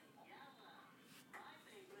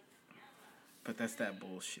 But that's that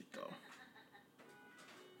bullshit though.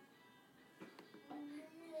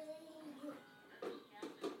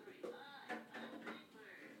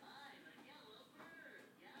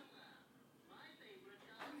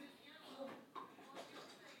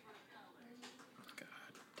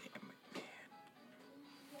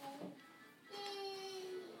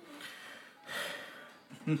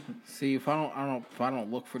 See, if I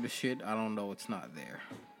don't look for the shit, I don't know it's not there.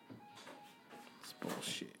 It's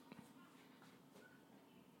bullshit.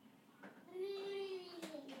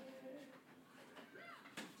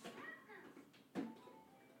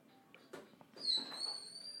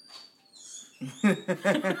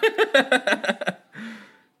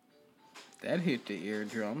 That hit the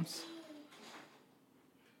eardrums.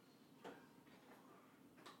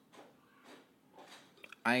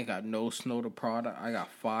 I ain't got no Snow the Product. I got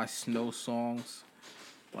 5 Snow songs.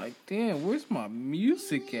 Like, damn, where's my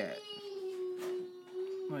music at?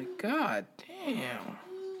 Like, god damn.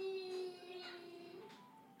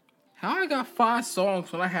 How I got 5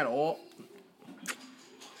 songs when I had all...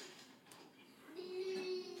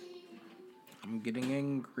 I'm getting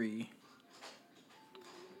angry.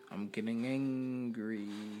 I'm getting angry.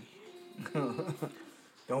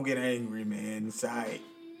 Don't get angry, man. It's all right.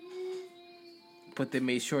 But they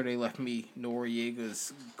made sure they left me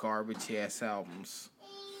Noriega's garbage ass albums.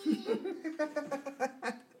 Yo,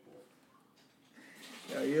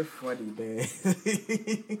 you're funny, man.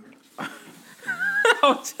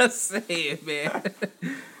 I'm just saying, man.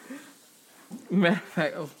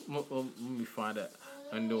 Matter of fact, let me find a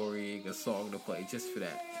Noriega song to play just for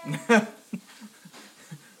that.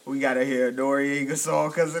 We gotta hear a Noriega song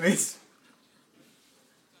because of this.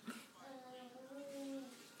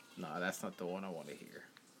 that's not the one I want to hear.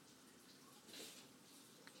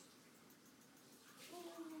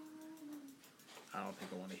 I don't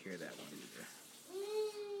think I want to hear that one either.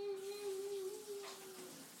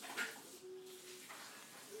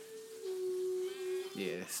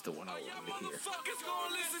 Yeah, it's the one I want to hear.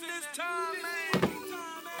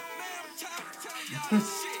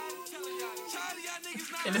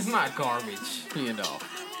 And it's not garbage, you know.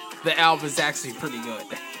 The album's actually pretty good.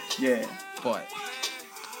 Yeah. But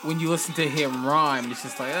when you listen to him rhyme, it's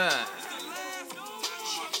just like,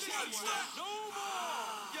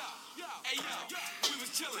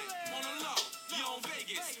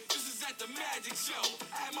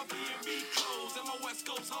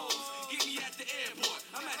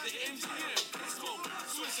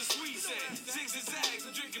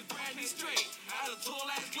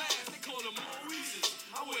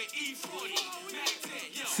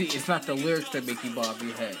 See, it's not the lyrics that make you bob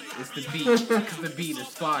your head. It's the beat. Because the beat is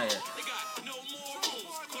fire.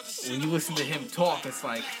 When you listen to him talk, it's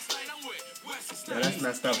like... Yeah, that's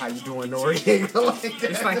messed up how you doing Noriega like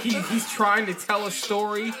that. It's like he's trying to tell a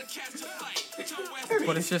story,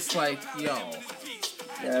 but it's just like, yo.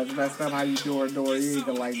 Yeah, it's messed up how you doing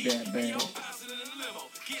Noriega like that, man.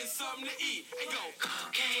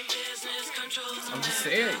 I'm just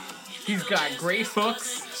saying. He's got great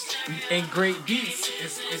hooks and great beats.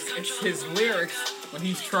 It's his lyrics when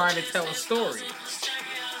he's trying to tell a story.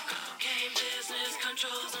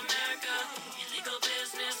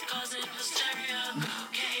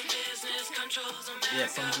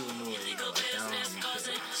 Yes, I'm doing Noriega like that. I don't even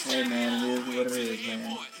care. Hey, man, it is what it is,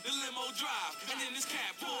 man.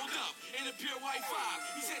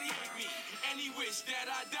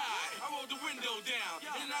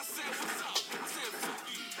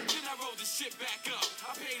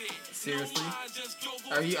 Seriously?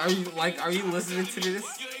 Are you listening to this?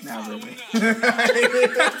 Not really.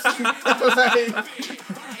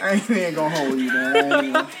 I ain't even gonna hold you,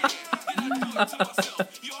 man.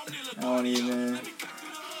 I don't even.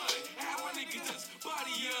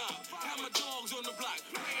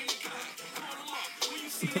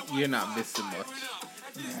 You're not missing much.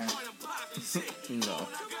 Yeah. No.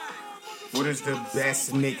 What is the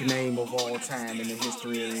best nickname of all time in the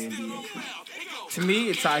history of the NBA? To me,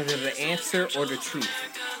 it's either the answer or the truth.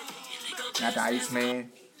 Not the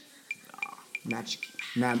Iceman. Not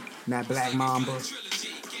Black Mamba.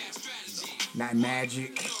 Not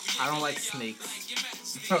Magic. I don't like snakes.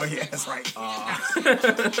 Oh yeah, that's right.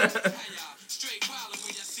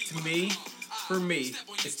 For me,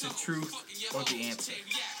 it's the truth or the answer.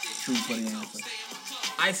 Truth or the answer.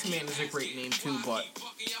 Iceman is a great name too, but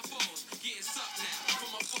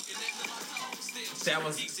that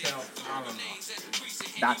was, I don't know.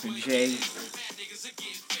 Dr. J.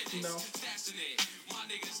 No.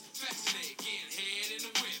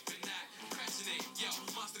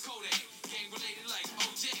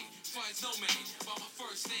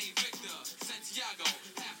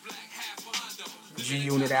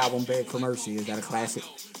 G-Unit album, Beg for Mercy. Is that a classic?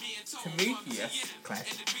 To me, yes.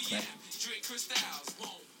 Classic.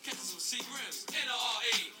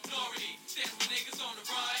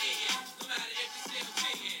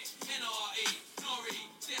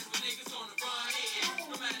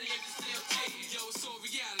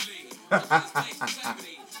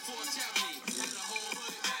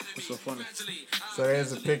 What's so funny? So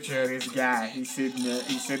there's a picture of this guy. He's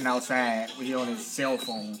sitting outside. He on his cell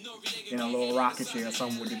phone in a little rocket chair or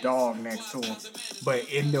something with the dog next to him. But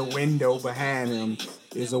in the window behind him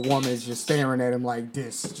is a woman just staring at him like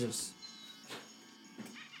this. Just.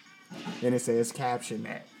 And it says caption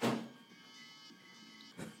that.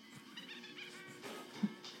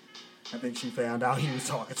 I think she found out he was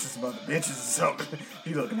talking to some other bitches or something.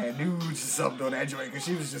 He looking at nudes or something on that joint because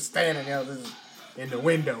she was just standing there just in the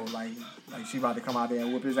window like she about to come out there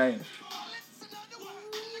and whip his ass.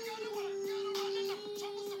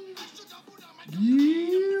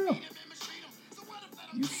 Yeah.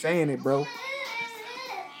 You saying it, bro.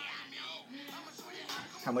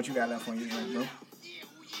 How much you got left on your drink, bro?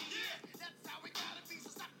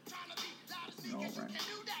 All right.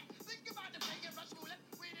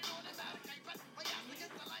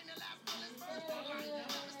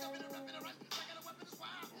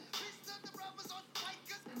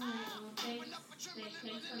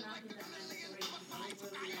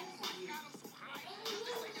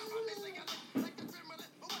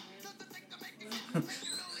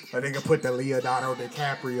 I think I put the Leonardo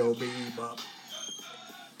DiCaprio beam up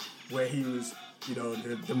where he was, you know,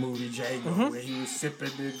 the movie Django, where he was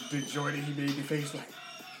sipping the joint and he made the face like.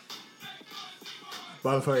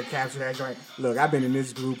 Motherfucker captured that joint. Look, I've been in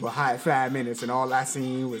this group for hot 5 minutes and all I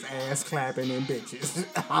seen was ass clapping and bitches.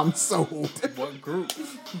 I'm sold. What group?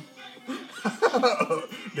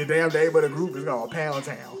 The damn name of the group is called Pound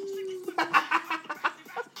Town.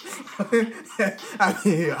 I've been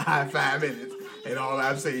here hot 5 minutes and all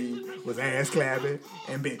I've seen was ass clapping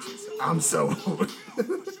and bitches. I'm sold.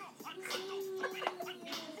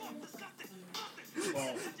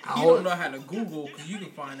 Well, you don't know how to Google because you can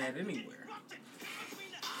find that anywhere.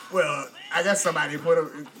 Well, I guess somebody put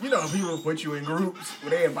them, people put you in groups.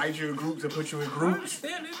 When they invite you in groups and put you in I groups.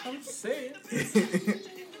 understand it. I'm just saying.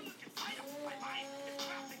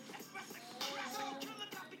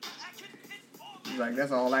 He's like,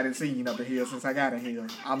 that's all I done seen up in here since I got in here.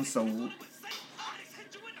 I'm sold.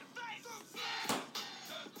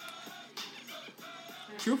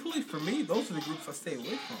 Truthfully, for me, those are the groups I stay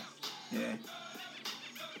away from. Yeah.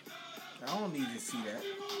 I don't need to see that.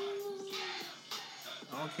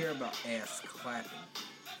 I don't care about ass clapping.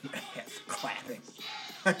 Ass clapping.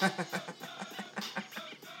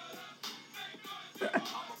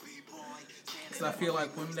 Because I feel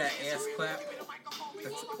like when that ass clap,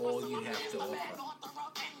 that's all you have to offer.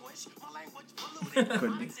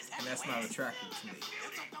 Could be. And that's not attractive to me.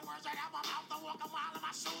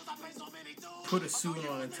 Put a suit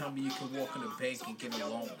on and tell me you can walk in a bank and get a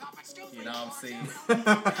loan. You know what I'm saying?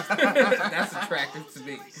 That's attractive to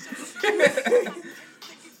me.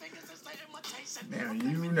 Now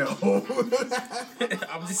you know.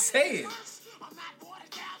 I'm just saying.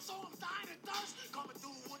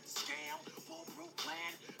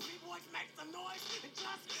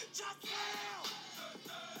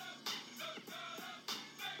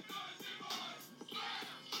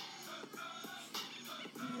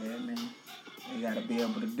 Yeah, man. You gotta be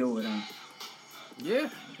able to do it, huh? Yeah.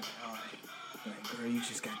 Like, girl, you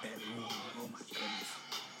just got that room. Oh my goodness.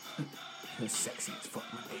 You're sexy as fuck,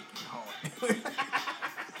 my dick and hard.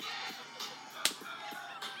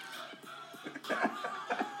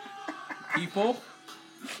 People.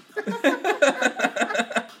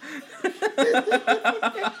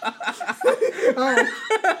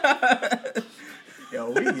 Yo,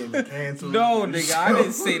 we getting canceled. No, nigga, I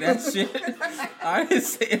didn't say that shit. I didn't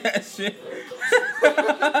say that shit.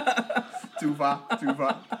 Too far.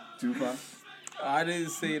 I didn't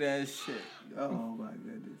say that shit. Oh my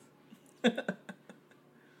goodness.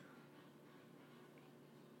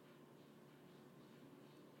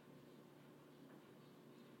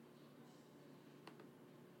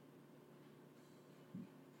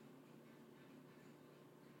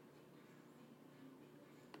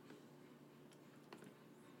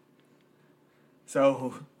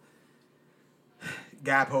 So,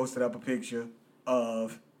 guy posted up a picture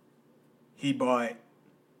of he bought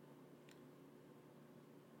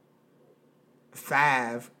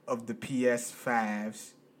 5 of the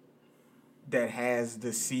PS5s that has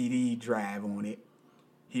the CD drive on it.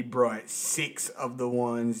 He brought 6 of the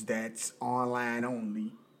ones that's online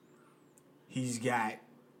only. He's got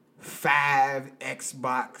 5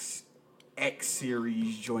 Xbox X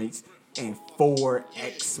Series joints and 4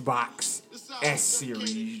 Xbox S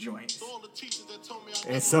Series joints.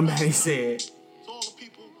 And somebody said,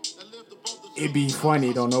 it'd be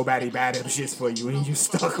funny, don't nobody buy them shits for you and you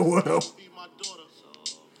stuck with them.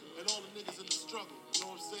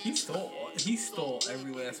 He stole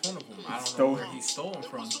every last one of them. I don't know where he stole them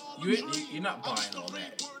from. You're not buying all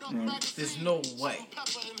that. There's no way.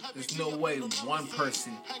 There's no way one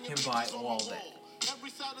person can buy all that.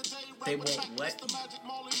 They won't let you.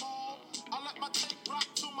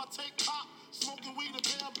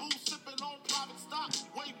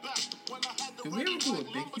 Did we ever do a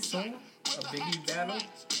Biggie song? A Biggie battle?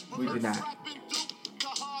 We did not.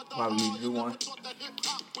 Why we need to do one?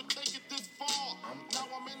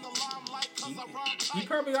 He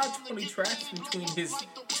probably got 20 tracks between his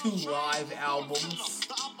 2 live albums.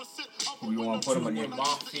 We want to put them in again.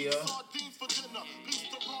 Mafia.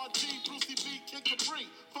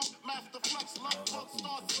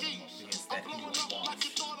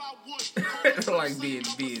 Like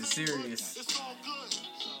being serious.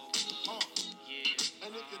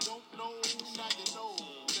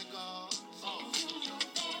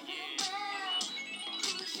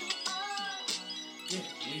 Yeah,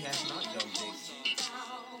 we have not done things.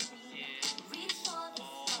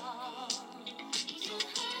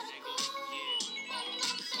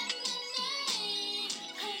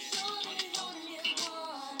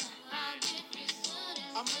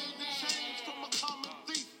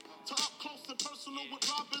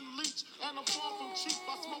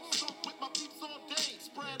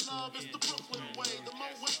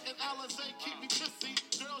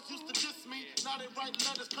 now they write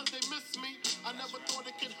letters cause they miss me. I never thought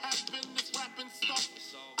it could happen, this rapping stuff.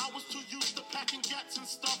 I was too used to packing gats and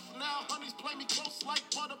stuff. Now honeys play me close like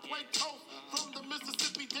butter play toast. From the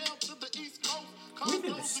Mississippi down to the East Coast. We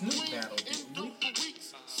did the Snoop battle, didn't we? For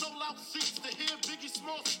weeks, sold out seats to hear Biggie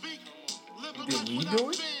Small speak. Did we do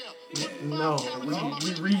it? No, we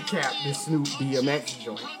recapped the Snoop DMX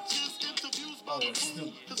joint. Oh,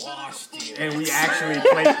 Snoop washed it. And we actually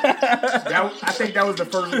played. I think that was the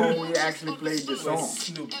first one we actually played the song.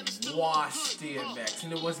 Snoop washed DMX,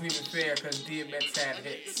 and it wasn't even fair because DMX had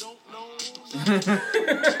hits.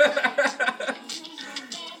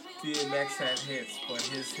 DMX had hits, but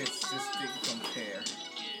his hits just didn't compare.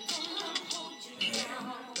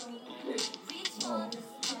 Damn. Oh.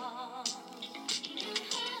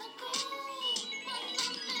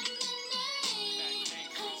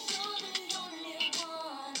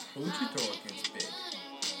 Who'd you throw against Big?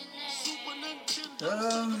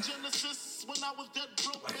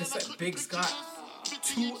 Like I said, Big's got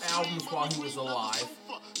 2 albums while he was alive,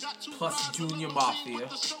 plus Junior Mafia.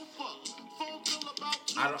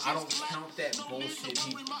 I don't count that bullshit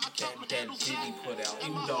that Diddy put out,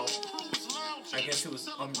 even though I guess it was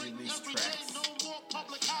unreleased tracks.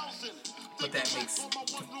 But that makes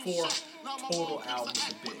 4 total albums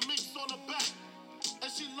of Big.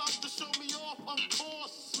 And she loves to show me off, of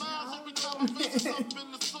course. Smiles every time I mix up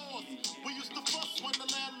in the sauce. We used to fuss when the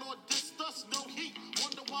landlord dissed us. No heat,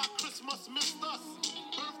 wonder why Christmas missed us.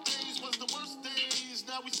 Birthdays was the worst days.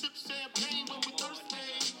 Now we sip champagne when we thirsty.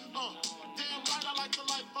 Damn right, I like the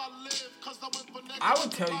life I live. Cause I went for next. I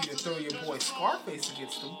would tell you to throw your boy Scarface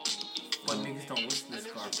against him. But niggas don't listen to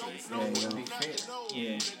Scarface. That wouldn't be fair.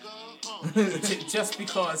 Yeah. Just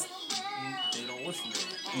because they don't listen to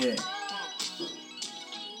it. Yeah.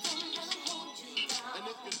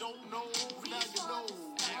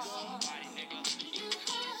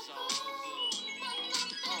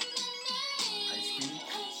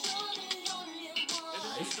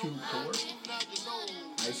 Ice Cube Court.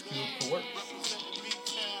 Ice Cube Court.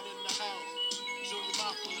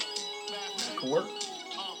 That could work.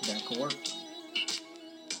 That could work.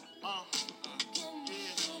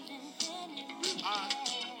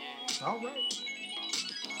 All right.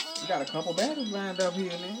 We got a couple battles lined up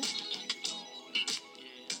here, man.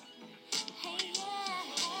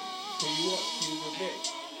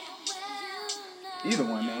 Either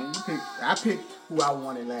one, man. You pick. I picked who I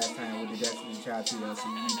wanted last time with the Destiny Child TLC.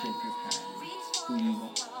 You pick this time. Who you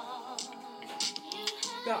want?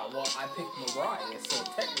 No, well, I picked Mariah, so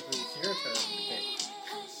technically it's your turn to pick.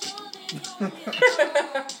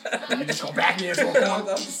 You just gonna back me into a I'm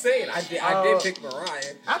just saying, I did pick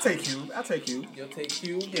Mariah. I'll take Cube. You'll take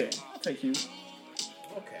Cube? Yeah, I'll take Cube.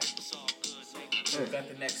 Okay. So we got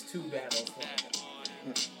the next 2 battles.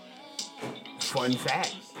 Fun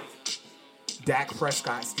fact. Dak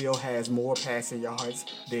Prescott still has more passing yards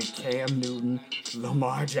than Cam Newton,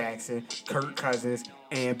 Lamar Jackson, Kirk Cousins,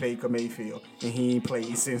 and Baker Mayfield. And he ain't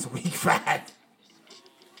played since week 5.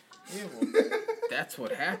 Yeah, well, that's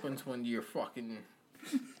what happens when you're fucking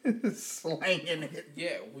slanging it.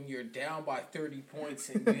 Yeah, when you're down by 30 points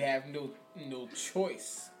and you have no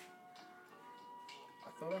choice.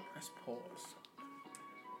 I thought I pressed pause.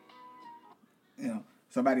 You know,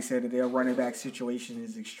 somebody said that their running back situation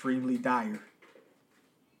is extremely dire.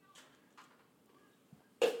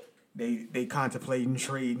 They contemplating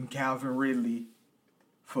trading Calvin Ridley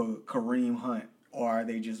for Kareem Hunt, or are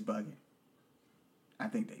they just bugging? I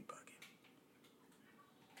think they bugging.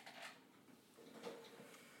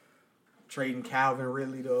 Trading Calvin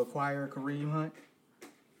Ridley to acquire Kareem Hunt?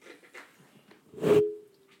 I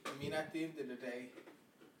mean, at the end of the day,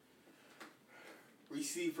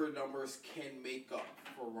 receiver numbers can make up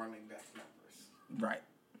for running back numbers. Right.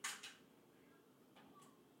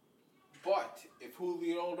 But if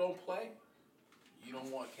Julio don't play, you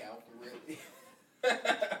don't want Calvin Ridley.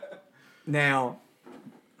 Now,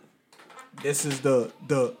 this is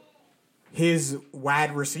his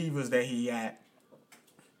wide receivers that he had.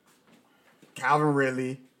 Calvin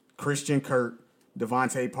Ridley, Christian Kirk,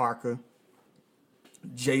 Devontae Parker,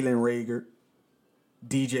 Jalen Rager,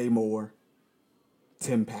 DJ Moore,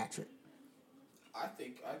 Tim Patrick. I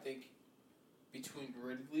think between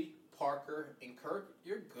Ridley, Parker, and Kirk,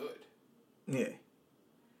 you're good. Yeah.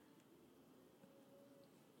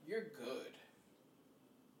 You're good.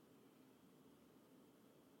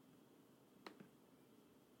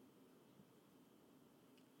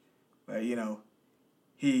 But, you know,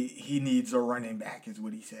 he needs a running back is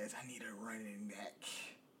what he says. I need a running back.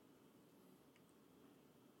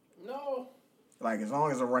 No. Like, as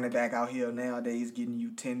long as a running back out here nowadays getting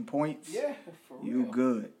you 10 points, yeah, for you real.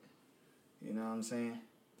 good. You know what I'm saying?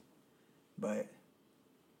 But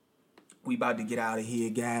we about to get out of here,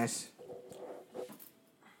 guys.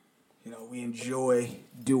 You know, we enjoy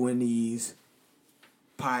doing these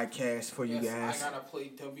podcasts for you guys. I gotta play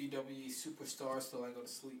WWE Superstars till I go to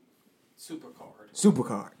sleep. Supercard.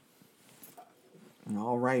 Supercard.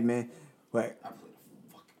 All right, man. But I play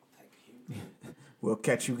the fucking type of game. we'll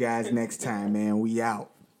catch you guys next time, man. We out.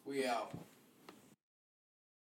 We out.